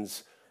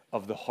intentions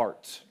of the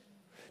heart.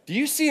 Do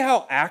you see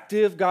how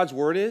active God's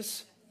word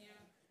is?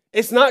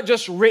 It's not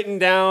just written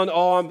down,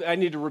 I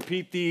need to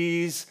repeat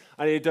these,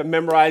 I need to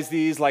memorize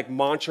these like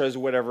mantras or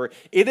whatever.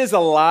 It is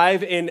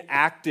alive and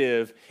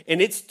active, and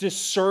it's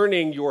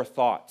discerning your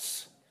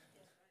thoughts.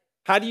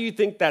 How do you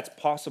think that's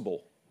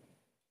possible?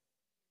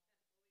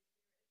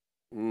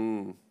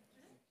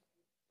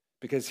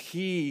 Because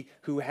he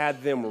who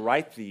had them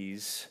write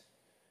these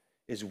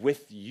is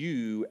with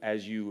you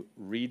as you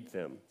read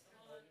them.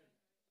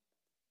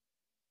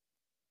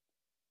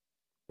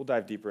 We'll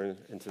dive deeper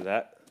into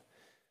that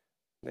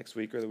next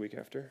week or the week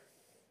after.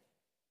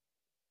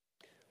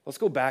 Let's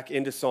go back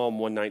into Psalm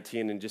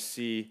 119 and just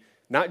see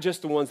not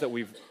just the ones that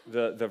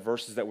the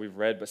verses that we've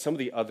read, but some of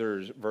the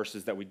other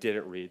verses that we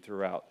didn't read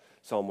throughout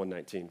Psalm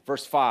 119.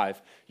 Verse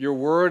 5, your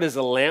word is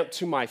a lamp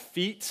to my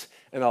feet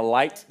and a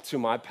light to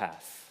my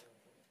path.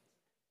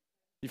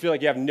 You feel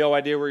like you have no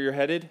idea where you're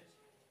headed?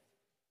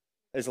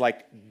 It's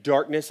like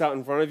darkness out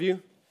in front of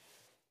you?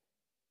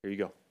 Here you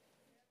go.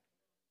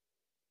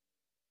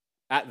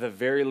 At the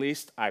very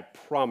least, I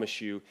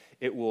promise you,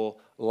 it will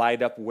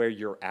light up where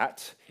you're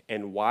at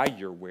and why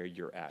you're where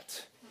you're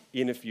at,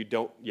 even if you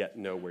don't yet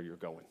know where you're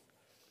going.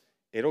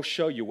 It'll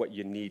show you what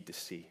you need to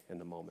see in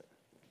the moment.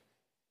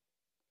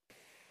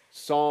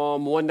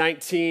 Psalm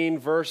 119,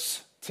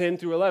 verse 10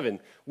 through 11.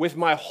 With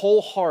my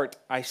whole heart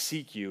I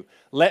seek you.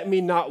 Let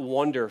me not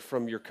wander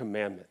from your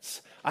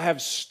commandments. I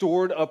have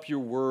stored up your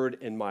word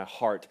in my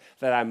heart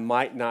that I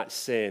might not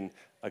sin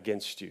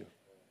against you.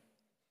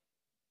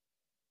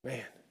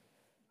 Man,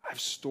 I've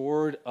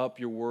stored up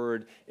your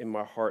word in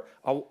my heart.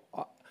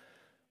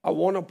 I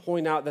want to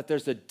point out that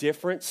there's a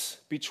difference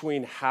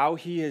between how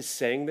he is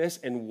saying this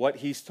and what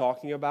he's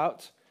talking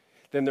about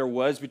than there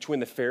was between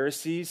the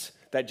Pharisees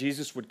that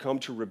Jesus would come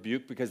to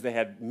rebuke because they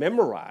had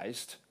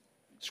memorized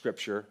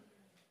Scripture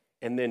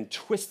and then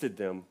twisted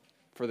them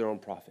for their own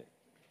profit.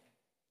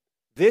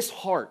 This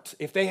heart,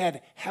 if they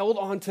had held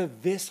on to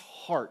this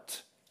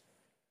heart,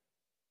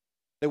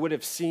 they would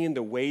have seen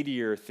the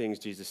weightier things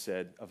Jesus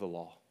said of the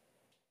law.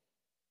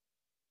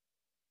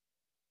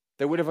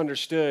 They would have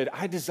understood,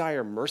 I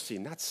desire mercy,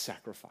 not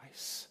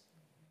sacrifice.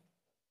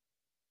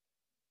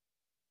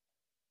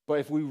 But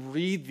if we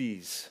read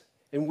these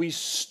and we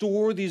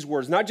store these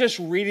words, not just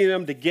reading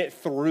them to get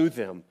through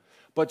them,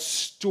 but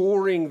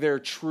storing their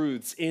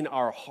truths in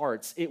our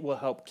hearts, it will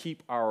help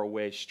keep our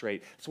way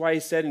straight. That's why he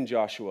said in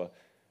Joshua,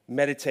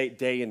 meditate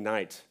day and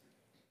night.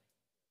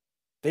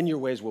 Then your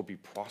ways will be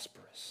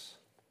prosperous.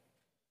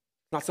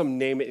 Not some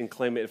name it and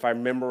claim it. If I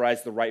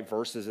memorize the right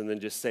verses and then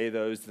just say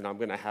those, then I'm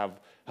going to have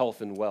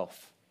health and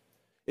wealth.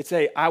 It's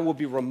I will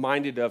be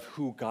reminded of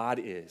who God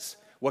is,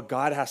 what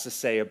God has to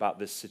say about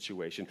this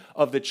situation,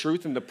 of the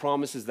truth and the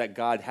promises that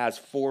God has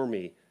for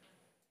me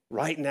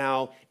right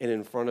now and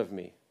in front of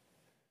me.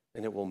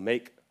 And it will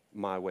make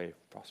my way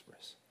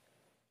prosperous.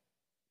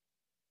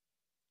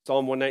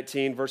 Psalm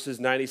 119, verses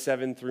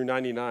 97 through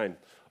 99.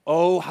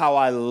 Oh, how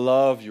I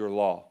love your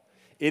law.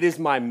 It is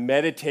my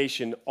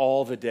meditation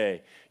all the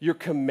day. Your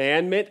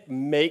commandment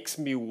makes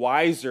me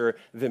wiser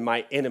than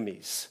my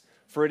enemies,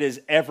 for it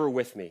is ever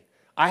with me.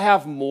 I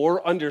have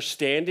more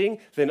understanding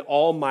than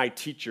all my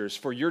teachers,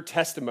 for your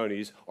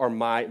testimonies are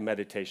my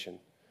meditation.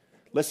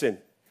 Listen,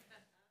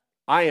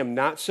 I am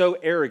not so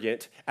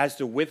arrogant as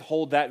to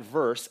withhold that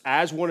verse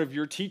as one of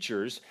your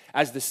teachers,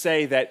 as to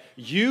say that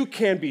you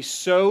can be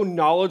so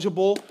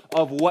knowledgeable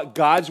of what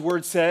God's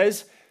word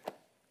says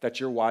that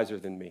you're wiser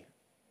than me.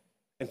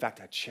 In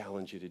fact, I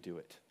challenge you to do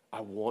it.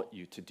 I want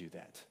you to do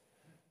that.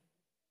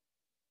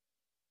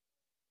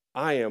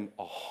 I am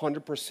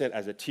 100%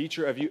 as a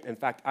teacher of you. In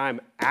fact,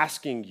 I'm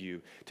asking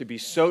you to be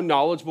so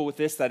knowledgeable with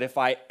this that if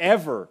I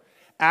ever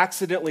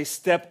accidentally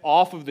step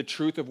off of the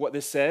truth of what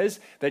this says,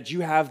 that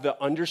you have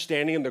the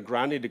understanding and the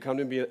grounding to come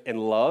to me in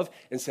love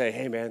and say,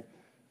 hey, man,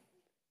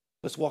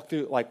 let's walk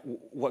through like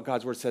what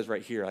God's word says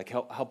right here. Like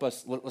help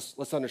us,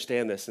 let's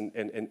understand this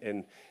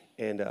and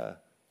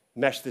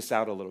mesh this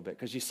out a little bit.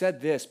 Because you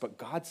said this, but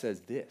God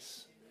says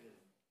this.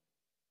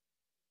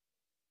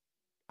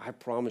 I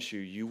promise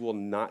you, you will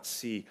not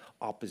see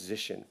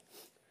opposition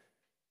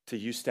to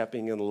you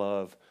stepping in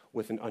love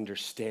with an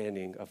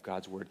understanding of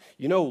God's word.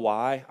 You know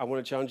why I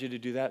want to challenge you to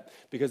do that?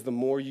 Because the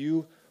more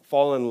you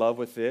fall in love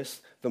with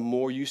this, the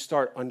more you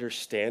start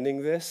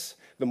understanding this,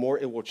 the more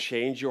it will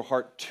change your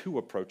heart to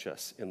approach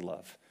us in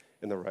love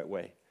in the right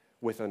way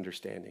with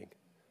understanding.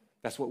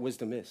 That's what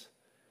wisdom is.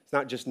 It's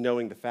not just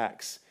knowing the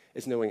facts.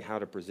 It's knowing how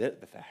to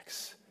present the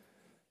facts.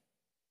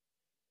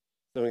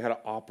 Knowing how to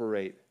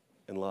operate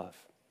in love.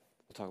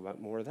 We'll talk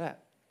about more of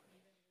that.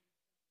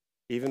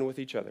 Even with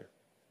each other.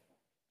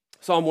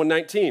 Psalm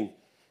 119,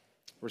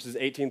 verses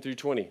 18 through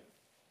 20.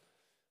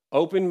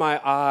 Open my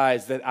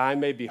eyes that I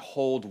may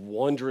behold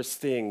wondrous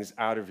things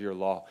out of your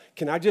law.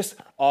 Can I just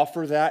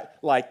offer that?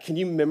 Like, can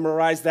you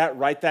memorize that,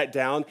 write that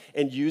down,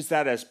 and use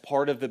that as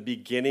part of the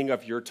beginning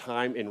of your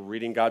time in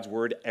reading God's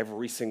word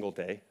every single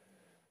day?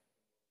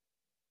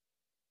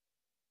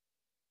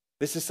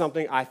 This is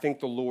something I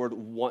think the Lord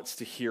wants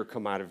to hear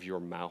come out of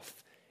your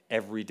mouth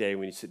every day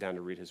when you sit down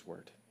to read his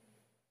word.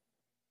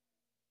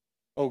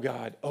 Oh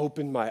God,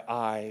 open my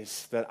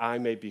eyes that I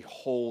may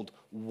behold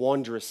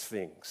wondrous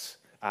things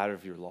out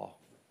of your law.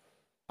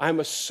 I am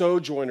a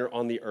sojourner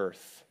on the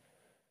earth.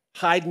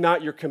 Hide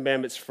not your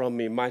commandments from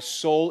me. My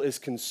soul is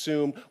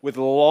consumed with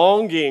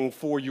longing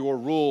for your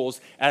rules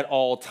at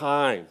all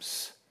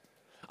times.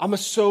 I'm a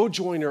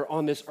sojourner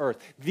on this earth.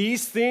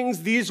 These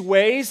things, these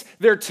ways,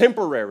 they're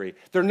temporary.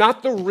 They're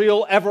not the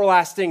real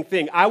everlasting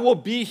thing. I will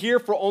be here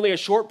for only a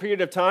short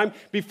period of time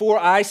before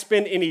I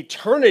spend an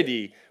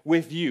eternity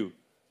with you.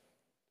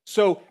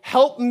 So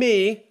help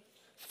me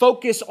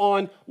focus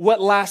on what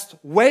lasts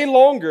way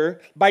longer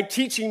by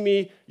teaching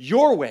me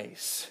your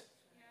ways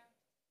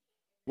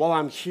while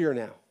I'm here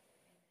now.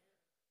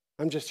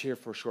 I'm just here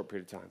for a short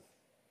period of time.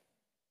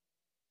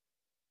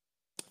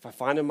 If I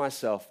find in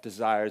myself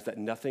desires that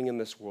nothing in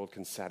this world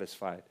can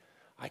satisfy,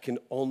 I can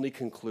only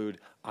conclude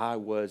I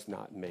was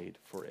not made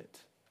for it.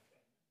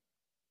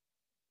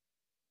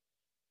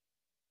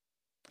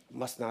 I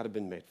must not have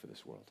been made for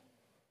this world.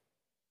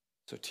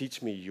 So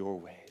teach me your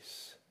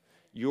ways.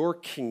 Your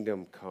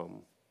kingdom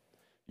come.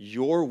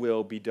 Your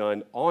will be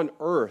done on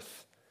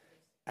earth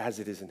as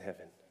it is in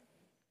heaven.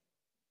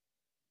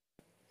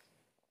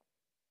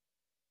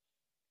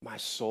 My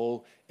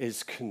soul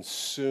is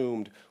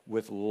consumed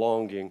with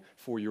longing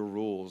for your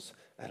rules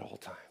at all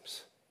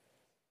times.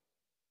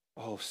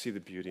 Oh, see the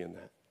beauty in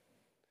that.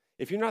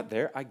 If you're not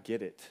there, I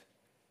get it.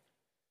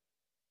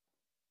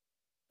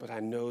 But I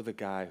know the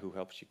guy who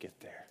helps you get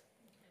there.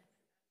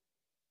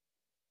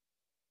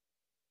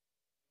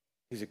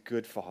 He's a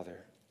good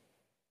father.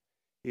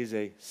 He's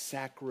a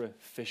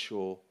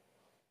sacrificial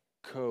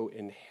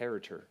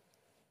co-inheritor.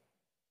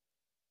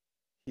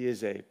 He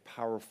is a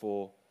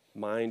powerful,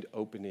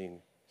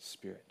 mind-opening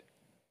spirit.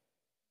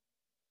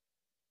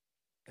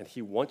 And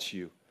he wants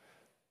you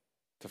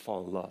to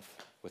fall in love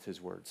with his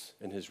words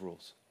and his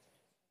rules.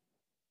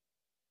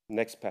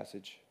 Next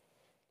passage.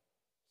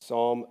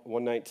 Psalm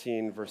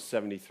 119, verse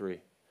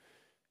 73.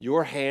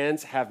 Your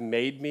hands have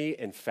made me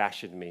and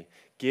fashioned me.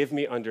 Give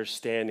me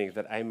understanding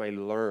that I may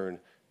learn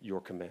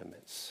your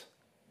commandments.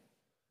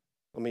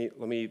 Let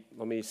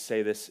me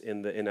say this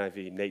in the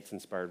NIV, Nate's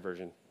inspired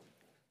version.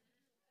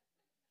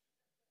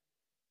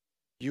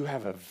 You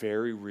have a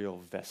very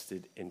real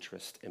vested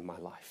interest in my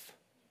life.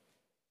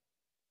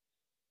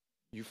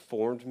 You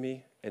formed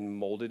me and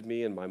molded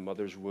me in my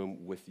mother's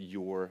womb with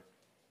your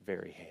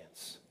very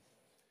hands.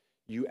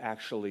 You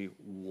actually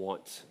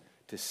want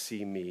to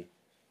see me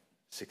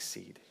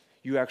succeed.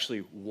 You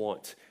actually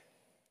want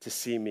to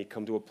see me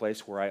come to a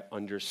place where I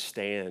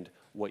understand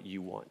what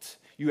you want.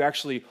 You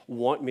actually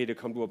want me to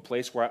come to a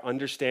place where I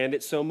understand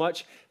it so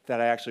much that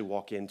I actually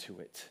walk into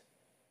it.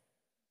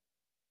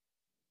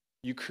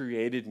 You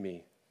created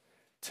me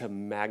to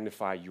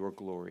magnify your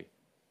glory.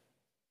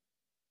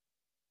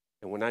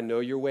 And when I know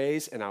your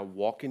ways and I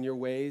walk in your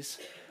ways,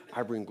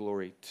 I bring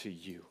glory to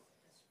you.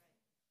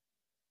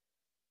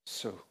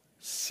 So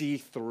see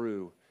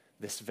through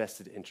this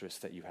vested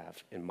interest that you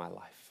have in my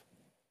life.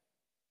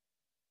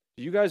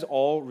 Do you guys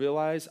all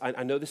realize,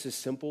 I know this is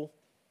simple.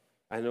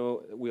 I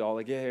know we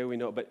all yeah, we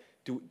know, but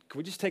can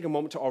we just take a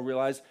moment to all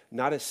realize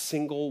not a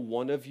single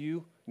one of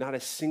you, not a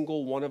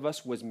single one of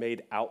us was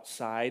made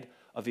outside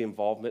of the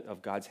involvement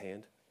of God's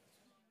hand?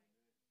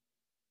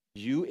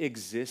 You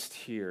exist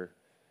here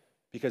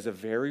because a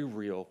very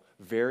real,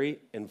 very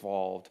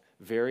involved,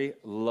 very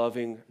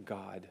loving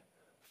God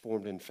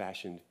formed and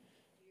fashioned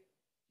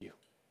you.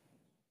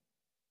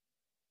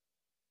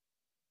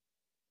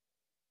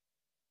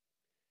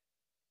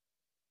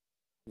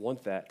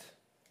 Want that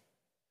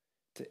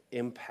to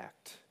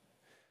impact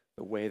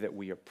the way that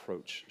we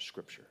approach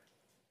Scripture.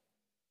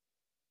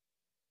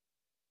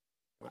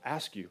 I'll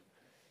ask you,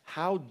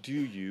 how do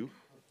you,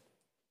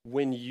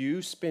 when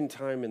you spend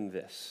time in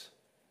this,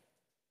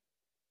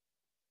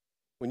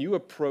 when you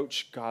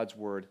approach God's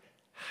word,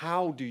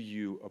 how do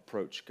you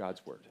approach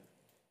God's word?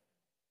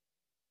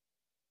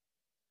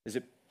 Is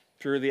it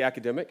purely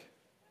academic?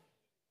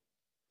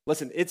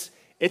 Listen, it's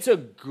a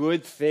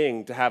good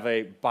thing to have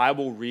a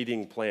Bible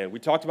reading plan. We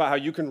talked about how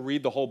you can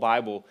read the whole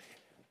Bible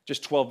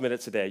just 12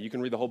 minutes a day. You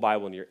can read the whole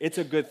Bible in a year. It's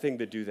a good thing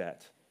to do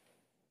that.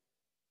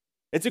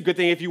 It's a good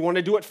thing if you want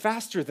to do it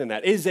faster than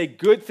that. It is a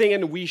good thing,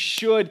 and we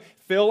should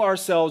fill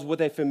ourselves with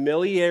a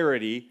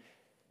familiarity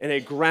and a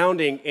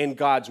grounding in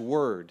God's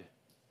word.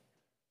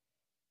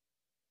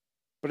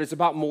 But it's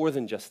about more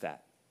than just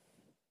that.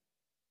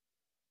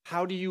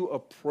 How do you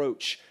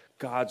approach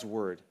God's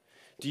word?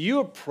 Do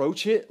you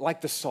approach it like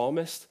the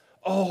psalmist?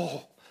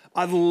 Oh,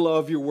 I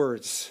love your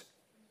words.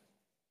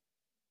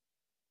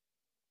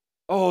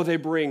 Oh, they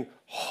bring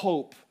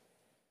hope.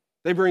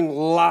 They bring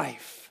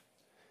life.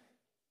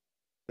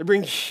 They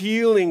bring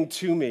healing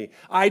to me.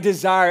 I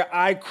desire,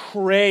 I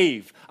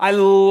crave, I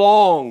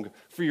long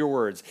for your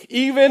words.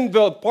 Even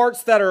the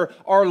parts that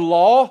are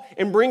law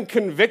and bring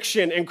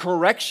conviction and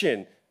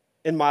correction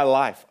in my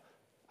life,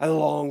 I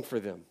long for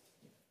them.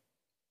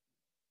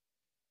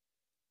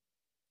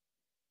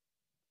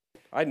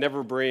 I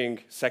never bring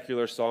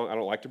secular song. I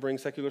don't like to bring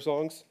secular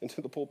songs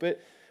into the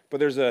pulpit, but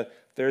there's a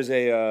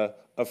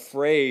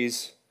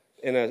phrase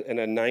in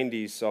a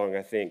 90s song,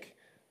 I think.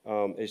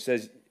 It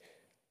says,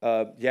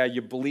 yeah,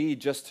 you bleed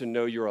just to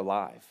know you're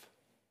alive.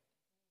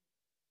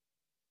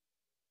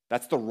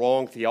 That's the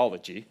wrong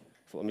theology.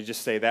 So let me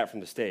just say that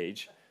from the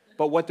stage.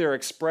 But what they're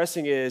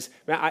expressing is,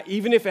 man,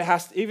 even if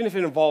it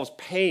involves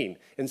pain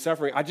and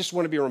suffering, I just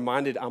want to be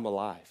reminded I'm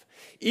alive.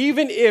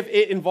 Even if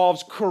it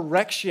involves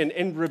correction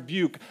and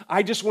rebuke,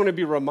 I just want to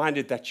be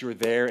reminded that you're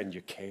there and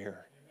you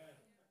care.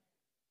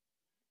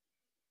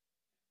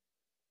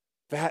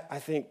 That, I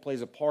think,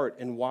 plays a part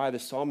in why the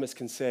psalmist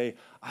can say,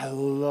 I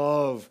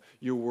love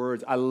your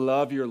words, I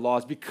love your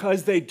laws,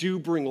 because they do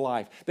bring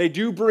life. They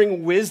do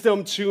bring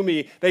wisdom to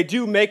me. They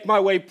do make my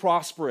way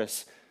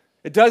prosperous.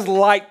 It does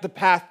light the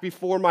path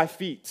before my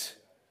feet.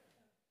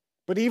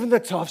 But even the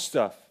tough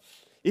stuff,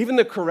 even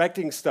the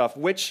correcting stuff,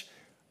 which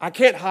I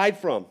can't hide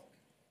from,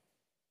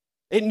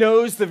 it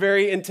knows the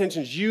very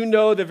intentions. You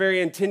know the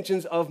very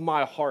intentions of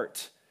my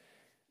heart.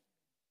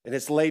 And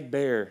it's laid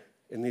bare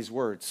in these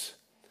words.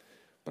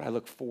 But I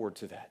look forward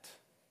to that.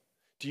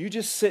 Do you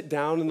just sit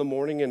down in the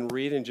morning and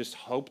read and just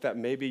hope that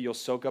maybe you'll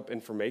soak up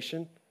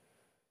information?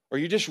 Or are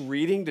you just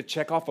reading to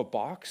check off a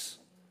box?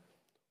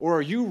 Or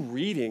are you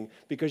reading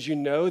because you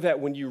know that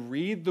when you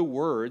read the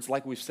words,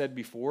 like we've said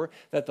before,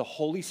 that the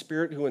Holy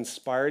Spirit who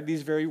inspired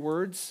these very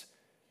words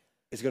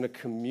is going to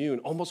commune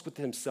almost with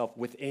himself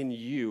within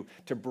you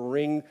to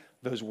bring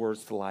those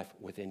words to life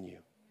within you?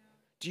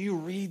 Do you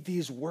read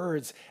these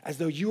words as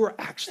though you are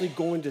actually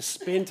going to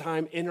spend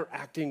time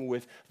interacting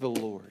with the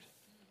Lord?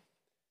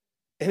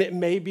 And it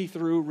may be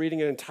through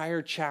reading an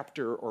entire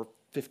chapter or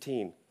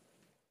 15,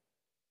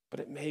 but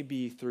it may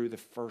be through the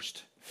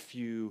first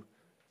few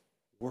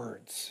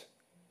words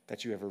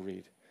that you ever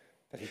read,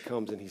 that he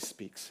comes and he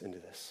speaks into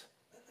this.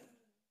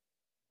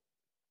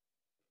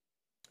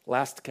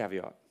 Last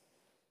caveat.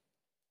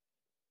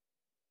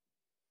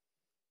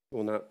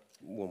 Well, not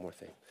one more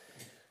thing.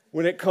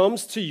 When it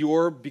comes to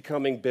your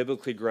becoming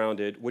biblically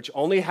grounded, which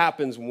only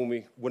happens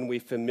when we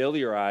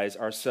familiarize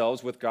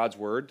ourselves with God's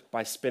word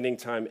by spending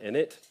time in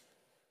it,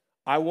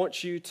 I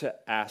want you to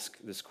ask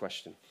this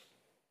question,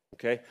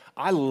 okay?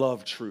 I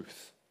love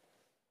truth.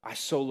 I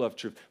so love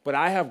truth, but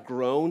I have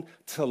grown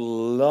to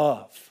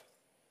love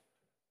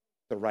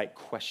the right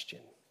question,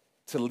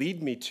 to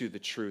lead me to the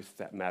truth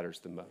that matters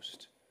the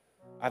most.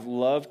 I've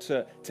loved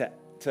to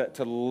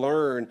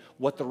learn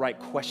what the right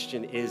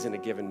question is in a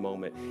given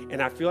moment.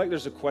 And I feel like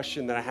there's a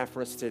question that I have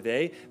for us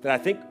today that I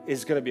think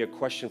is going to be a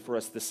question for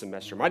us this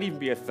semester. It might even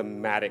be a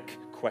thematic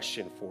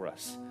question for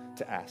us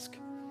to ask.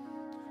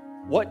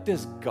 What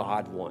does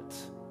God want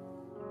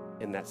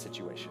in that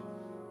situation?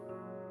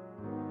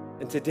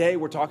 And today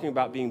we're talking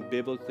about being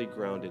biblically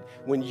grounded.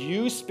 When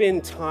you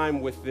spend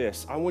time with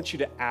this, I want you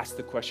to ask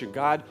the question,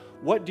 God,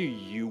 what do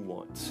you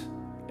want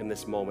in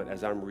this moment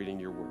as I'm reading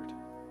your word?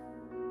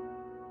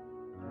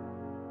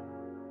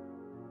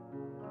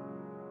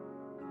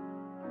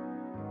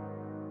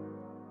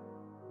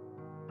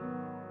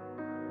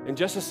 In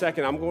just a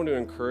second, I'm going to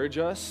encourage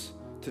us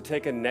to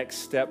take a next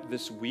step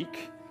this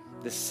week,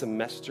 this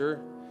semester,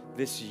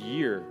 this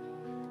year,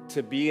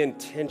 to be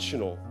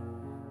intentional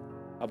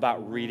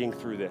about reading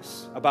through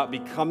this, about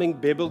becoming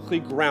biblically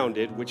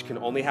grounded, which can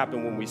only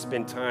happen when we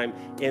spend time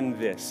in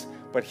this.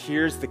 But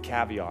here's the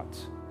caveat.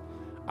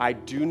 I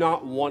do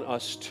not want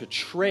us to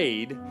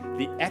trade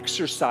the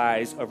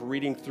exercise of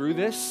reading through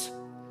this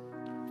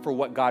for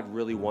what God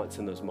really wants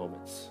in those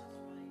moments.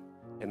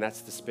 And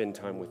that's to spend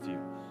time with you.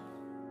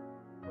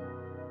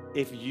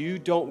 If you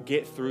don't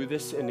get through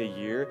this in a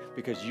year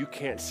because you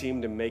can't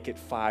seem to make it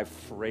 5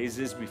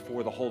 phrases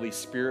before the Holy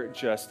Spirit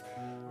just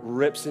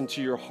rips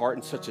into your heart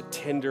in such a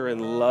tender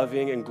and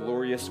loving and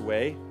glorious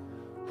way,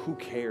 who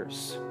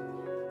cares?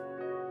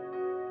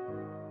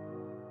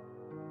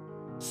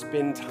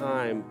 Spend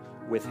time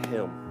with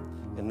him,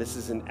 and this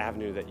is an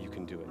avenue that you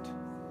can do it.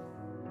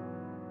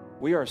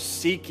 We are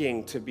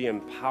seeking to be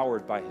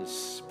empowered by his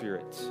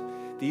Spirit.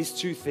 These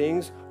two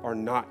things are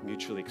not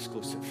mutually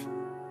exclusive.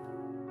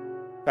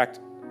 In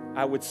fact,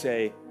 I would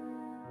say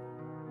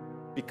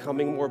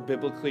becoming more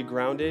biblically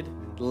grounded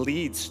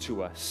leads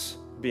to us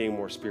being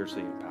more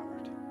spiritually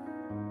empowered.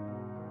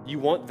 You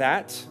want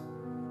that?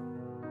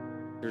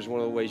 Here's one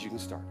of the ways you can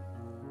start.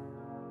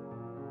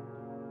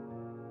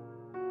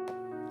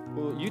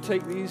 Well, you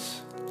take these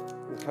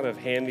and kind of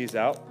hand these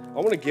out. I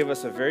want to give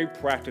us a very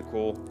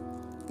practical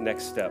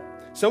next step.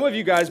 Some of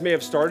you guys may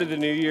have started the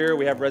new year.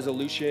 We have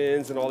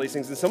resolutions and all these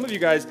things. And some of you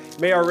guys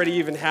may already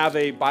even have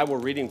a Bible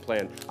reading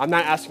plan. I'm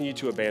not asking you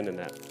to abandon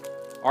that.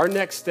 Our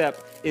next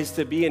step is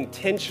to be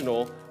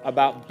intentional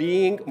about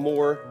being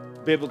more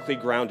biblically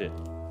grounded.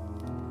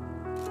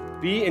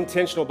 Be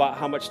intentional about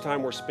how much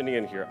time we're spending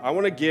in here. I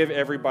want to give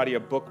everybody a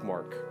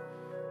bookmark.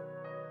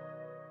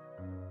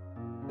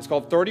 It's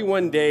called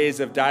 31 Days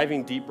of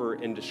Diving Deeper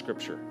into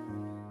Scripture.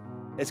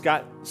 It's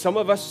got, some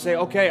of us say,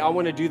 okay, I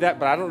want to do that,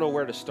 but I don't know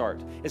where to start.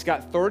 It's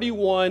got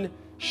 31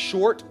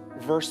 short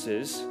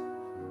verses,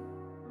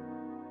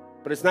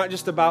 but it's not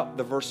just about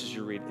the verses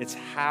you read. It's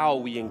how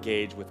we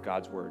engage with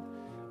God's word.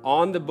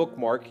 On the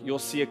bookmark, you'll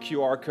see a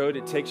QR code.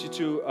 It takes you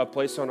to a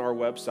place on our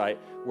website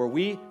where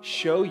we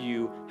show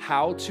you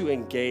how to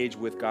engage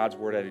with God's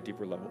word at a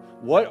deeper level.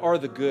 What are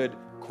the good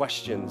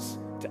questions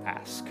to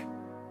ask?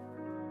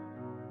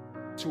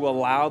 To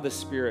allow the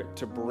Spirit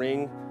to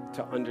bring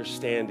to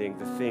understanding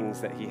the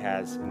things that he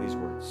has in these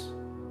words.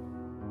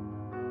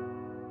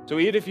 So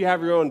even if you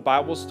have your own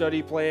Bible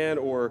study plan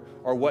or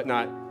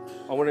whatnot,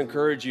 I want to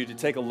encourage you to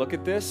take a look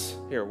at this.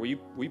 Here, will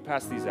you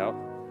pass these out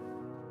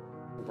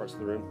in parts of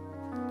the room?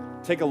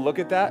 Take a look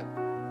at that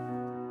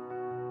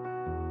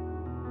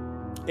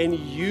and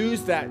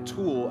use that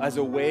tool as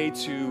a way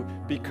to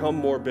become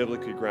more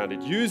biblically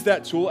grounded. Use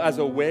that tool as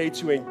a way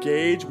to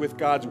engage with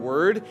God's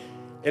word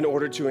in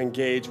order to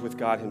engage with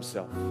God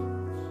himself.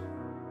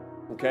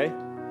 Okay?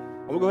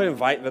 I'm going to go ahead and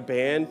invite the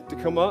band to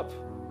come up,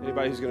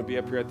 anybody who's going to be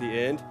up here at the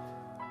end,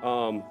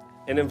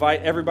 and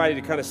invite everybody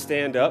to kind of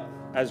stand up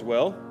as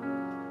well.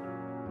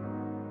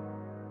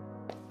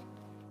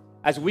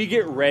 As we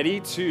get ready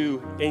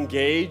to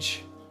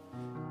engage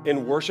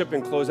in worship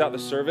and close out the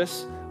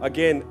service,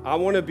 again, I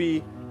want to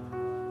be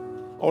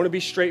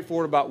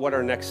straightforward about what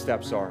our next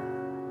steps are.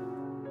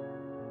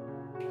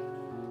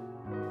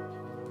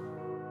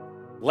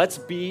 Let's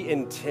be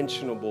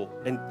intentional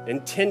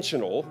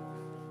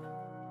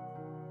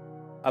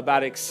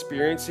about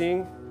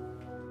experiencing,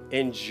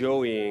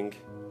 enjoying,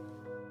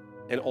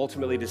 and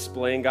ultimately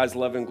displaying God's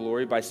love and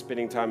glory by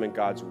spending time in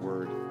God's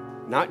word.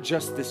 Not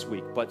just this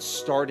week, but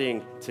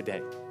starting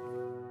today.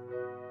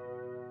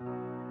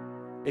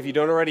 If you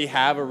don't already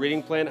have a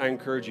reading plan, I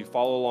encourage you,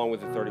 follow along with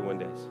the 31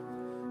 days.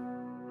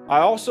 I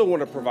also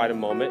want to provide a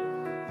moment.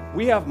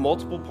 We have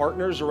multiple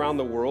partners around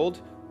the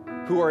world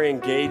who are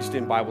engaged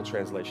in Bible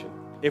translation.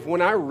 If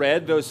when I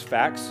read those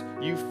facts,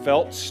 you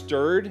felt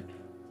stirred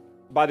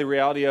by the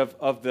reality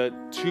of the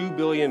 2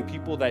 billion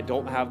people that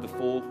don't have the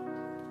full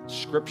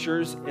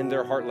scriptures in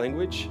their heart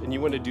language, and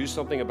you want to do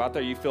something about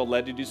that, you feel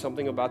led to do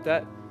something about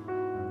that,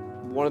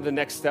 one of the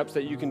next steps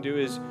that you can do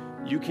is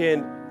you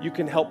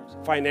can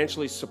help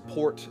financially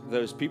support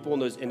those people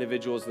and those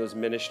individuals and those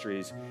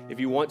ministries. If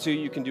you want to,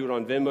 you can do it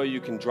on Venmo. You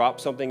can drop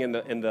something in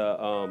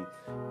the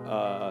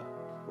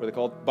what are they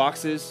called?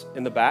 Boxes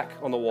in the back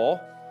on the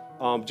wall.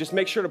 Just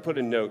make sure to put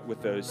a note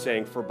with those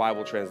saying for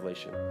Bible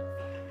translation.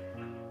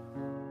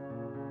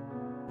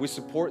 We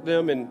support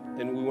them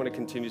and we want to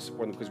continue to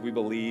support them because we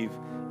believe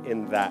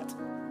in that.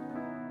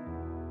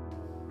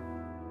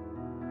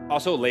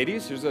 Also,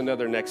 ladies, here's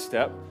another next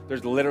step.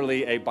 There's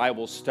literally a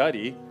Bible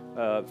study,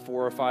 4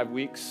 or 5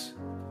 weeks,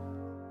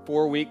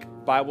 4-week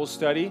Bible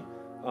study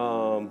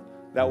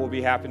that will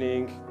be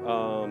happening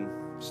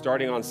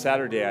starting on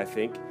Saturday, I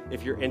think.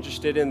 If you're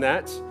interested in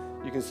that,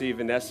 you can see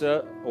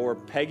Vanessa or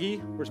Peggy.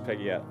 Where's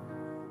Peggy at?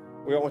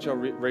 We don't want y'all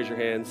to raise your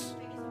hands.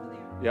 Peggy's over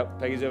there. Yep,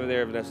 Peggy's over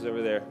there, Vanessa's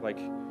over there.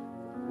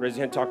 Raise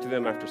your hand, talk to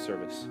them after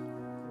service.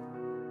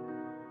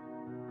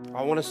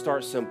 I want to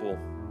start simple,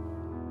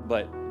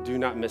 but do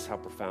not miss how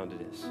profound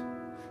it is.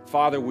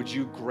 Father, would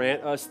you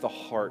grant us the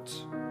heart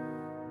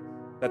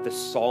that the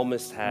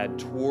psalmist had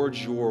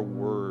towards your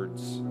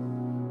words?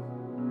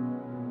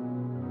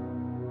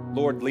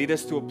 Lord, lead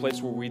us to a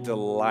place where we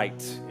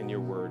delight in your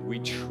word. We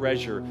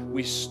treasure,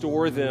 we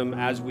store them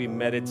as we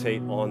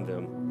meditate on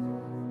them.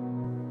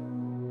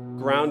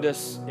 Ground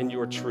us in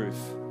your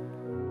truth.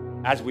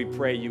 As we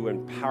pray, you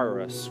empower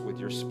us with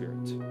your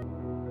spirit.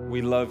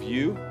 We love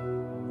you.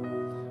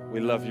 We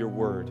love your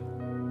word.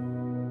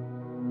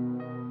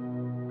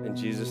 In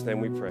Jesus' name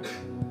we pray.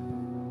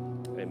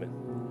 Amen.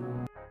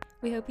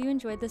 We hope you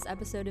enjoyed this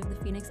episode of the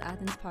Phoenix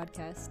Athens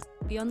podcast.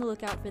 Be on the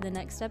lookout for the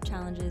next step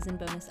challenges and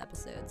bonus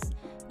episodes.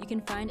 You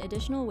can find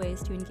additional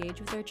ways to engage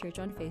with our church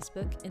on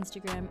Facebook,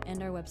 Instagram,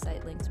 and our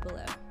website linked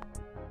below.